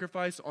Gideon's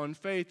sacrifice on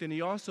faith, and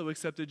he also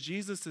accepted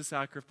Jesus'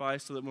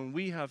 sacrifice so that when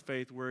we have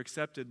faith, we're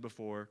accepted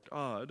before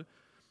God.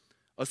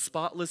 A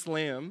spotless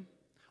lamb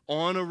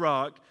on a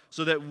rock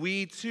so that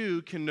we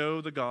too can know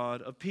the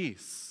God of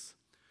peace.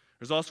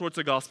 There's all sorts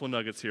of gospel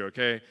nuggets here,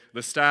 okay?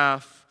 The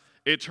staff,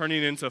 it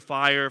turning into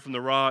fire from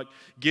the rock,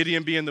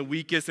 Gideon being the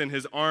weakest in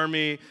his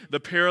army, the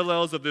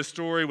parallels of this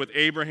story with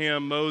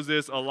Abraham,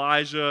 Moses,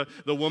 Elijah,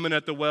 the woman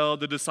at the well,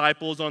 the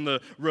disciples on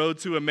the road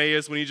to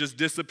Emmaus when he just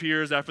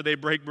disappears after they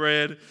break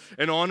bread,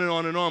 and on and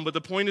on and on. But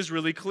the point is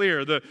really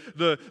clear.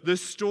 The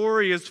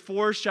story is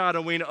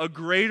foreshadowing a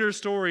greater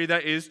story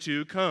that is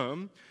to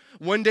come.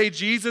 One day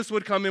Jesus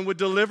would come and would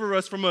deliver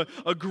us from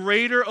a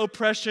greater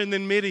oppression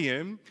than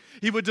Midian.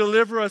 He would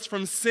deliver us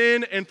from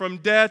sin and from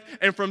death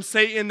and from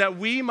Satan that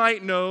we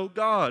might know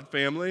God,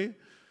 family.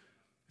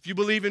 If you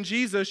believe in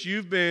Jesus,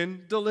 you've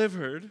been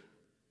delivered.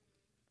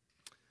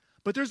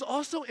 But there's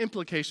also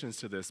implications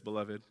to this,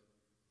 beloved.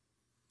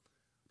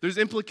 There's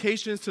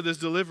implications to this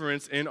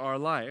deliverance in our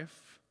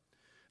life.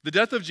 The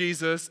death of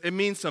Jesus, it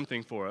means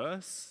something for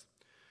us.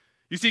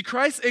 You see,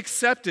 Christ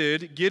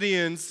accepted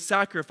Gideon's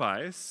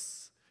sacrifice.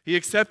 He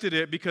accepted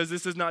it because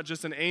this is not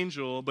just an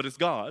angel, but it's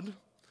God.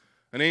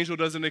 An angel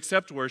doesn't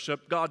accept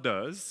worship, God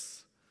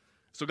does.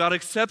 So God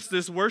accepts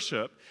this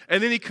worship,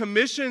 and then he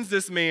commissions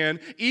this man,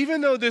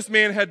 even though this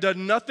man had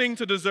done nothing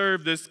to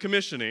deserve this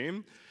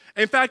commissioning.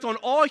 In fact, on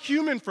all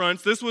human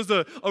fronts, this was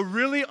a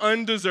really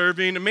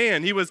undeserving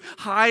man. He was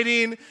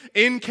hiding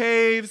in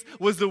caves,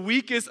 was the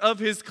weakest of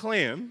his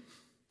clan.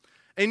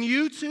 And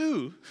you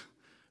too,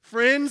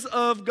 friends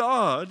of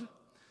God,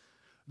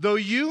 though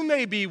you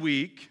may be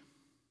weak,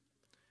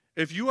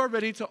 if you are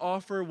ready to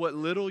offer what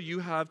little you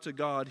have to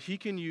God, he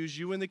can use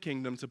you in the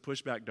kingdom to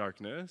push back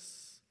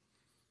darkness.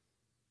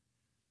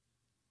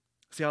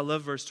 See, I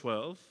love verse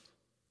 12.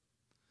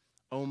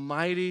 O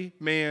mighty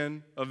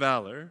man of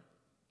valor.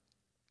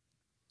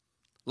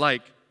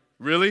 Like,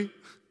 really?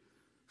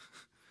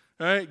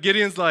 All right,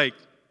 Gideon's like,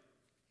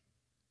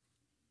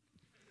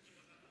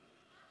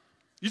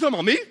 you talking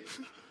about me?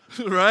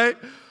 Right?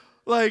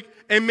 Like,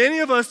 and many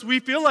of us, we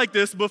feel like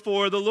this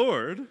before the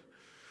Lord.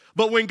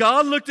 But when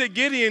God looked at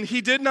Gideon,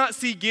 he did not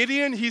see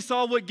Gideon, he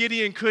saw what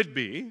Gideon could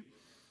be.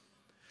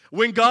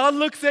 When God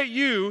looks at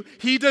you,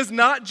 he does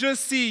not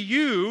just see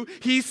you,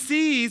 he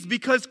sees,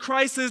 because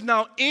Christ is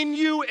now in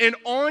you and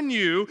on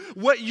you,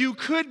 what you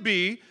could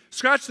be,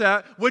 scratch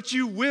that, what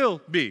you will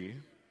be.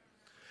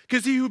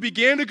 Because he who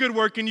began a good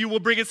work in you will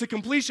bring it to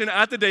completion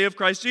at the day of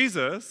Christ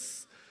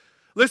Jesus.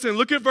 Listen,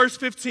 look at verse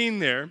 15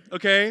 there,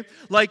 okay?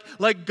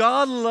 Like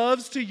God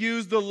loves to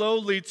use the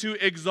lowly to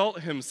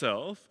exalt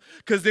himself,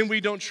 because then we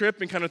don't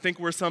trip and kind of think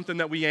we're something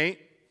that we ain't,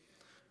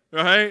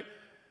 right?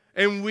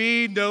 And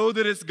we know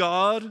that it's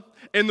God,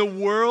 and the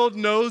world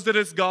knows that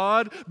it's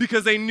God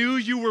because they knew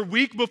you were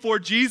weak before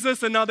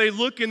Jesus, and now they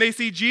look and they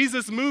see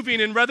Jesus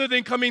moving, and rather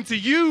than coming to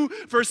you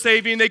for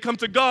saving, they come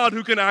to God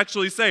who can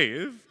actually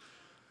save.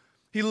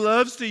 He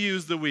loves to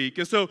use the weak.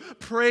 And so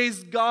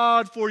praise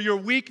God for your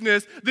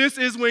weakness. This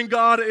is when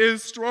God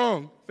is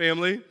strong,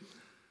 family.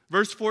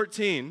 Verse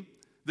 14,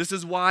 this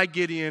is why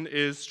Gideon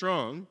is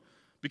strong,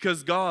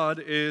 because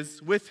God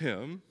is with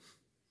him.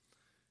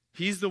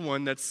 He's the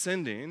one that's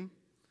sending.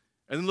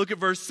 And then look at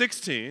verse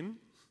 16,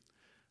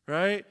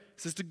 right? It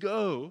says to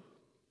go.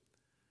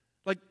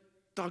 Like,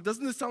 dog,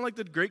 doesn't this sound like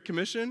the Great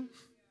Commission?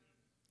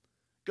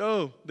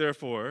 Go,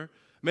 therefore,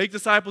 make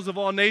disciples of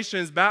all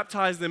nations,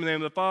 baptize them in the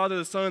name of the Father,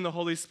 the Son, and the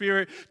Holy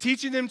Spirit,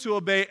 teaching them to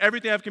obey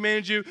everything I've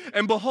commanded you.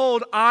 And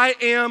behold, I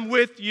am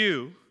with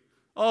you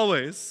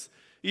always,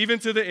 even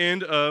to the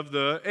end of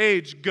the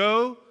age.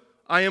 Go,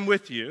 I am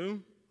with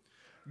you.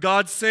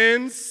 God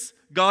sends,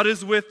 God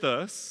is with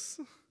us.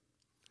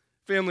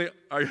 Family,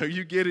 are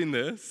you getting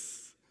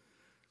this?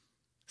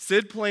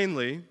 Said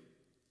plainly,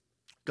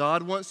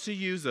 God wants to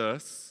use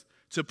us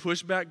to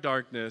push back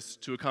darkness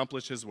to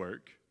accomplish his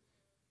work.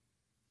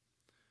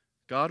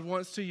 God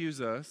wants to use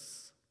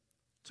us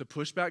to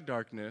push back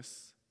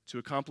darkness to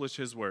accomplish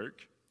his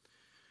work.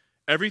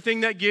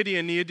 Everything that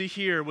Gideon needed to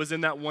hear was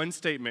in that one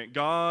statement: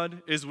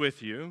 God is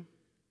with you.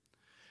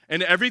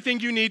 And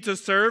everything you need to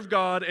serve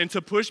God and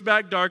to push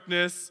back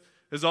darkness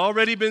has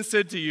already been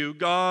said to you.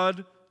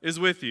 God is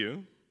with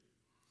you.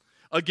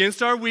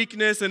 Against our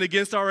weakness and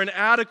against our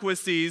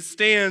inadequacies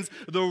stands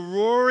the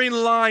roaring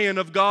lion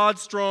of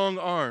God's strong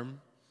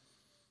arm.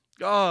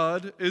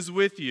 God is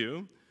with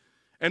you.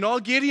 And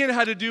all Gideon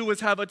had to do was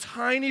have a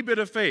tiny bit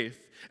of faith.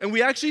 And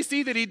we actually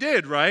see that he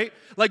did, right?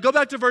 Like, go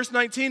back to verse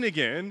 19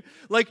 again.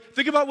 Like,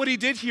 think about what he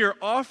did here,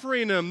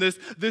 offering him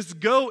this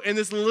goat and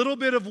this little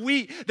bit of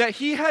wheat that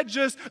he had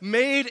just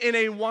made in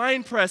a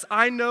wine press.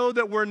 I know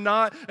that we're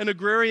not an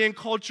agrarian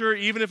culture,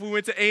 even if we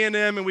went to A&M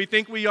and we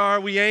think we are,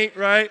 we ain't,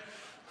 right?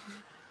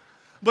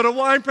 But a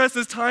wine press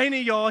is tiny,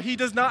 y'all. He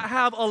does not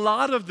have a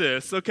lot of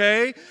this,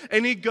 okay?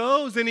 And he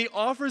goes and he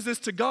offers this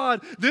to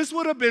God. This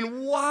would have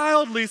been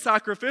wildly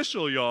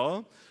sacrificial,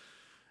 y'all.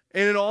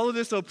 And in all of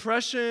this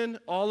oppression,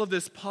 all of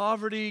this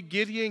poverty,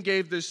 Gideon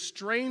gave this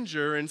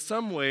stranger, in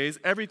some ways,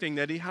 everything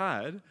that he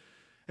had.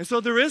 And so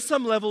there is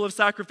some level of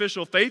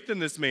sacrificial faith in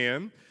this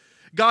man.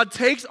 God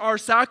takes our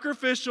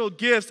sacrificial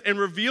gifts and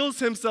reveals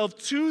himself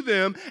to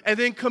them and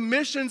then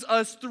commissions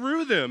us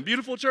through them.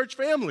 Beautiful church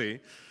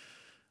family.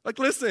 Like,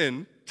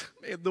 listen,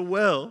 the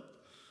well,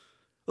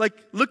 like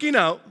looking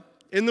out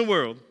in the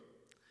world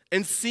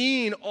and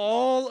seeing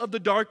all of the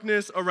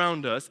darkness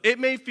around us, it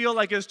may feel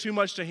like it's too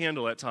much to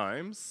handle at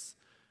times.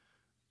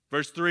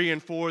 Verse 3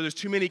 and 4, there's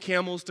too many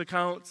camels to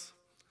count.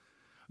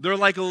 They're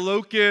like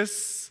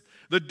locusts.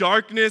 The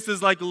darkness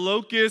is like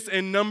locusts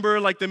in number,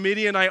 like the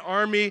Midianite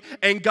army.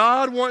 And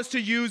God wants to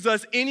use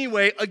us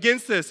anyway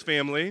against this,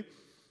 family.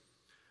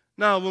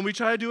 Now, when we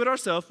try to do it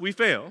ourselves, we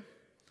fail.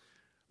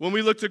 When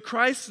we look to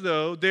Christ,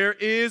 though, there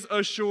is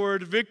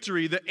assured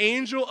victory. The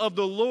angel of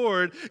the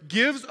Lord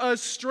gives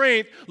us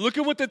strength. Look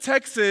at what the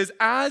text says,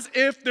 as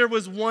if there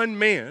was one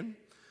man.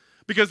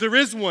 Because there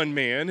is one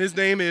man. His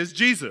name is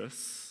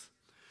Jesus.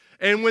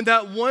 And when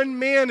that one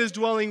man is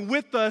dwelling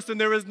with us, then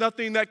there is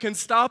nothing that can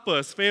stop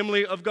us,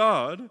 family of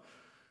God.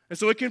 And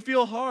so it can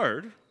feel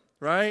hard,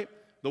 right?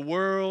 The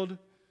world,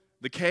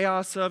 the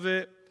chaos of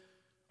it,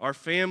 our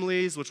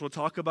families, which we'll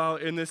talk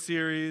about in this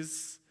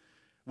series.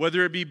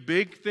 Whether it be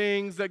big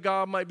things that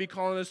God might be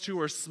calling us to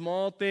or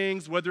small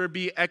things, whether it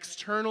be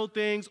external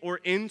things or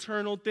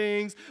internal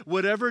things,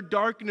 whatever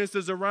darkness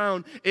is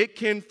around, it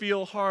can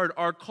feel hard.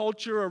 Our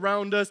culture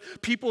around us,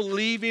 people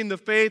leaving the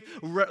faith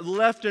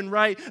left and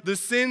right, the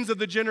sins of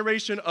the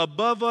generation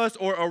above us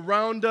or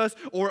around us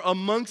or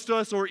amongst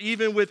us or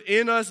even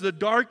within us, the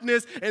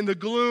darkness and the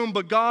gloom,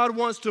 but God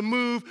wants to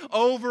move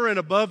over and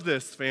above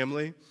this,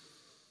 family.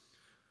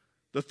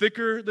 The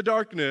thicker the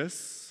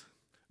darkness,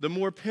 the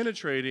more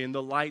penetrating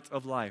the light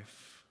of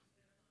life.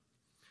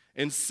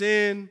 And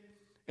sin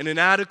and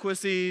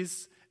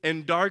inadequacies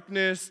and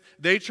darkness,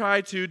 they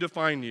try to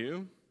define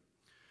you.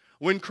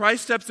 When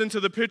Christ steps into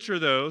the picture,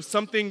 though,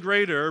 something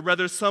greater,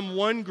 rather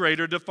someone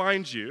greater,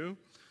 defines you.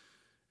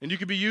 And you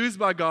can be used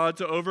by God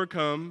to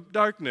overcome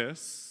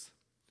darkness.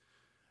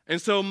 And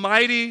so,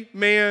 mighty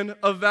man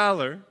of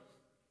valor,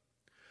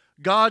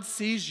 God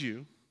sees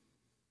you.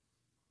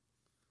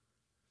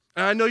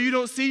 And I know you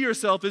don't see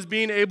yourself as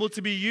being able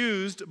to be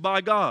used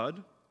by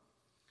God.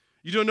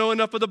 You don't know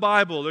enough of the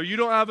Bible, or you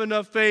don't have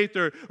enough faith,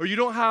 or you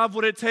don't have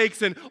what it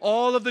takes, and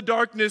all of the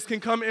darkness can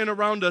come in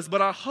around us.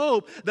 But I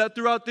hope that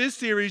throughout this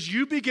series,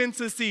 you begin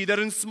to see that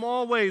in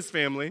small ways,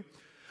 family,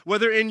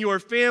 whether in your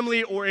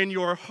family or in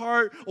your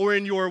heart or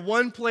in your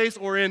one place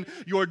or in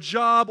your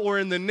job or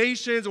in the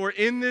nations or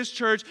in this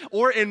church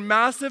or in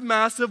massive,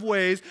 massive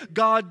ways,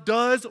 God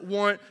does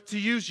want to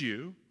use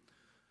you.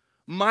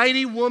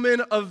 Mighty woman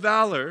of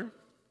valor,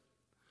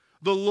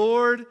 the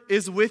Lord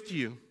is with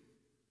you.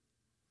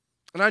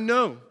 And I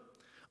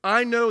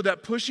know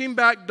that pushing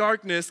back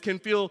darkness can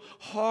feel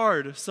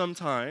hard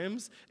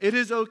sometimes. It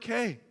is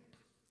okay.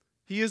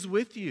 He is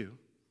with you.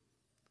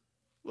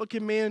 What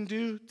can man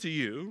do to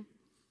you?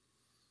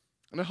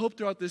 And I hope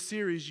throughout this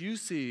series you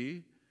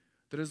see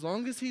that as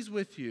long as he's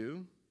with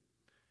you,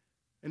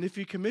 and if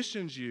he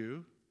commissions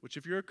you, which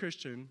if you're a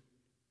Christian,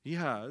 he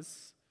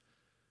has,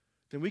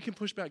 then we can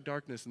push back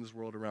darkness in this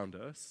world around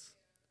us.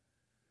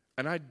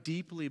 And I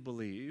deeply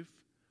believe,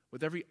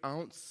 with every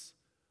ounce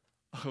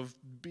of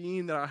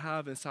being that I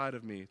have inside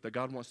of me, that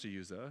God wants to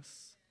use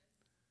us.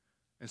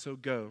 And so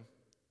go,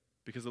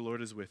 because the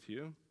Lord is with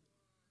you.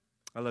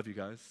 I love you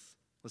guys.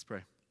 Let's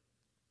pray.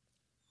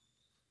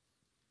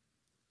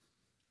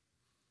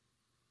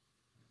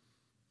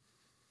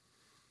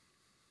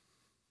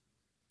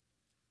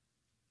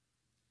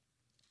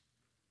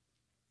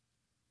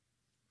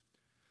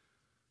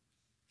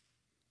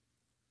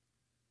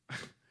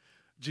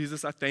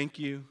 Jesus, I thank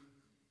you.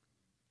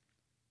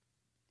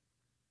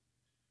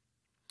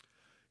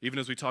 Even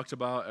as we talked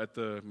about at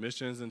the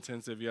missions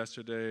intensive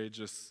yesterday,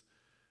 just,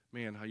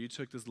 man, how you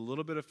took this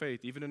little bit of faith,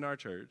 even in our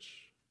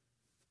church.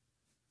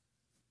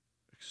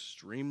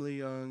 Extremely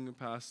young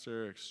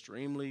pastor,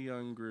 extremely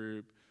young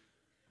group,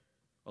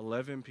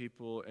 11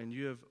 people, and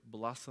you have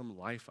blossomed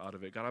life out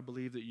of it. God, I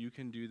believe that you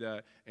can do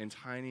that in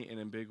tiny and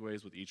in big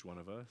ways with each one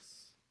of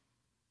us.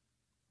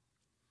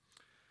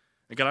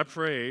 And God, I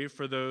pray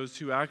for those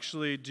who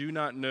actually do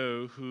not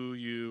know who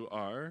you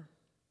are,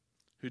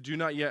 who do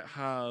not yet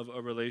have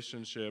a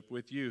relationship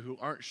with you, who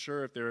aren't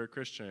sure if they're a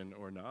Christian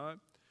or not.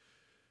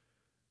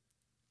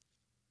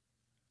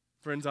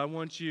 Friends, I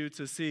want you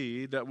to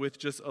see that with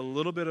just a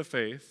little bit of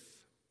faith,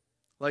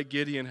 like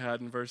Gideon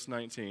had in verse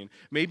 19,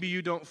 maybe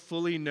you don't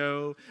fully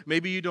know,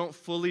 maybe you don't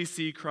fully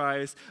see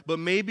Christ, but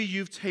maybe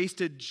you've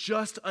tasted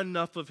just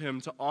enough of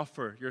him to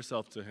offer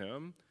yourself to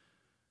him.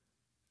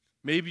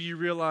 Maybe you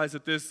realize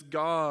that this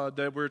God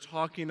that we're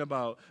talking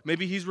about,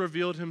 maybe he's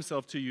revealed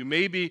himself to you.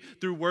 Maybe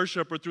through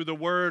worship or through the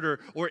word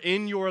or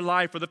in your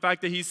life, or the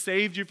fact that he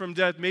saved you from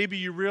death. Maybe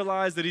you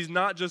realize that he's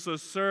not just a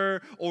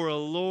sir or a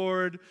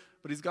Lord,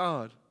 but he's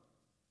God.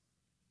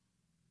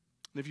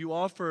 And if you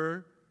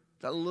offer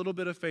that little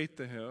bit of faith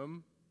to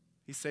him,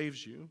 he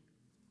saves you.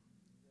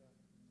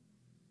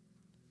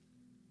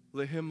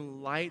 Let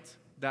him light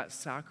that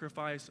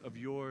sacrifice of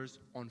yours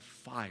on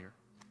fire.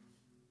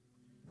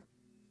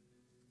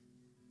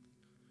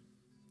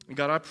 And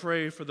God, I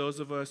pray for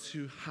those of us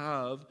who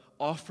have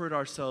offered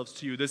ourselves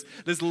to you, this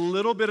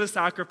little bit of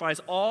sacrifice,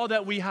 all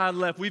that we had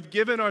left, we've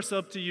given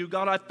ourselves to you.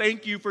 God, I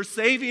thank you for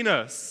saving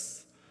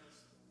us.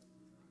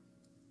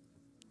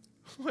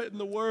 What in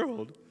the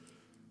world?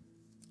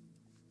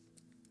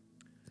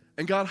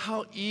 And God,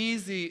 how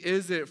easy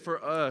is it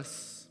for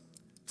us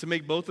to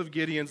make both of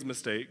Gideon's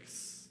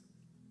mistakes?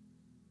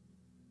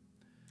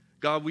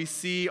 God, we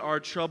see our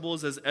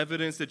troubles as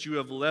evidence that you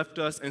have left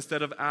us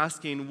instead of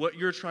asking what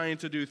you're trying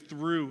to do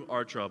through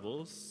our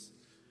troubles.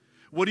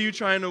 What are you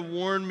trying to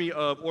warn me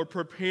of or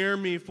prepare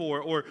me for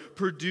or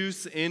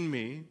produce in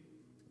me?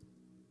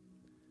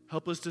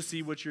 Help us to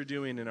see what you're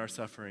doing in our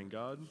suffering,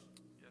 God.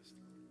 Yes.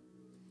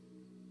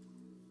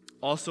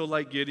 Also,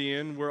 like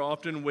Gideon, we're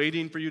often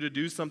waiting for you to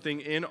do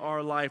something in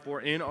our life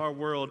or in our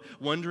world,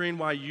 wondering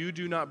why you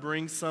do not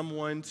bring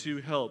someone to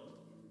help.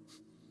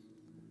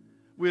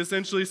 We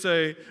essentially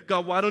say,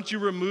 God, why don't you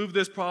remove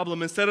this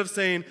problem? Instead of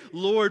saying,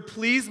 Lord,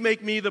 please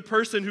make me the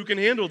person who can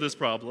handle this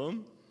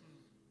problem.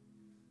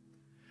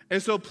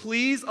 And so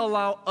please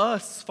allow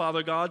us,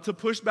 Father God, to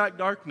push back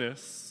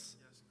darkness.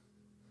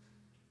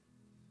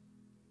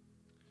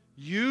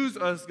 Use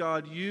us,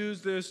 God.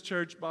 Use this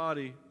church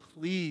body.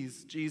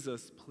 Please,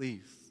 Jesus,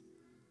 please.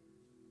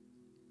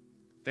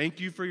 Thank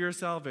you for your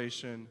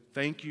salvation.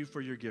 Thank you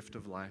for your gift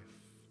of life.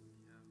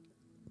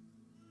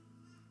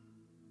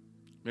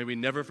 May we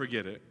never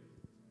forget it.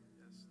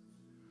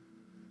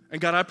 And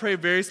God, I pray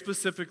very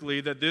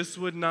specifically that this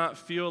would not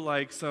feel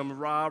like some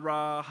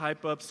rah-rah,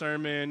 hype-up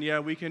sermon. Yeah,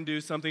 we can do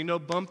something. No,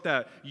 bump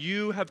that.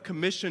 You have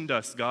commissioned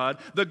us, God.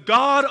 The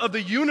God of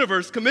the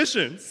universe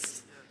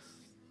commissions.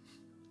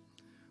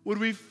 Would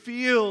we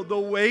feel the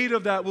weight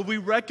of that? Would we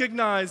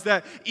recognize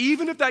that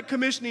even if that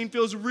commissioning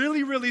feels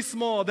really, really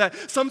small,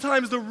 that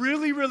sometimes the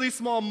really, really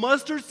small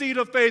mustard seed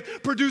of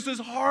faith produces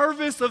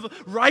harvest of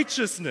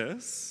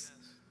righteousness?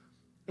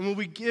 And will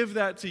we give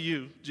that to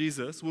you,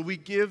 Jesus? Will we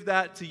give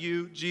that to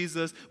you,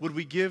 Jesus? Would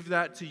we give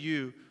that to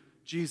you,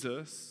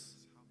 Jesus?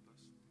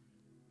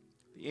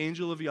 The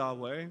angel of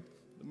Yahweh,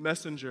 the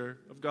messenger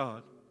of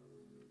God.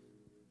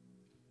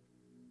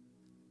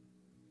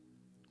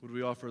 Would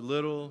we offer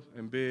little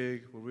and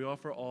big? Would we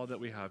offer all that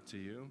we have to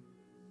you?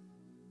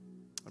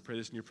 I pray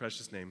this in your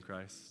precious name,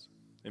 Christ.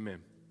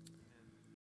 Amen.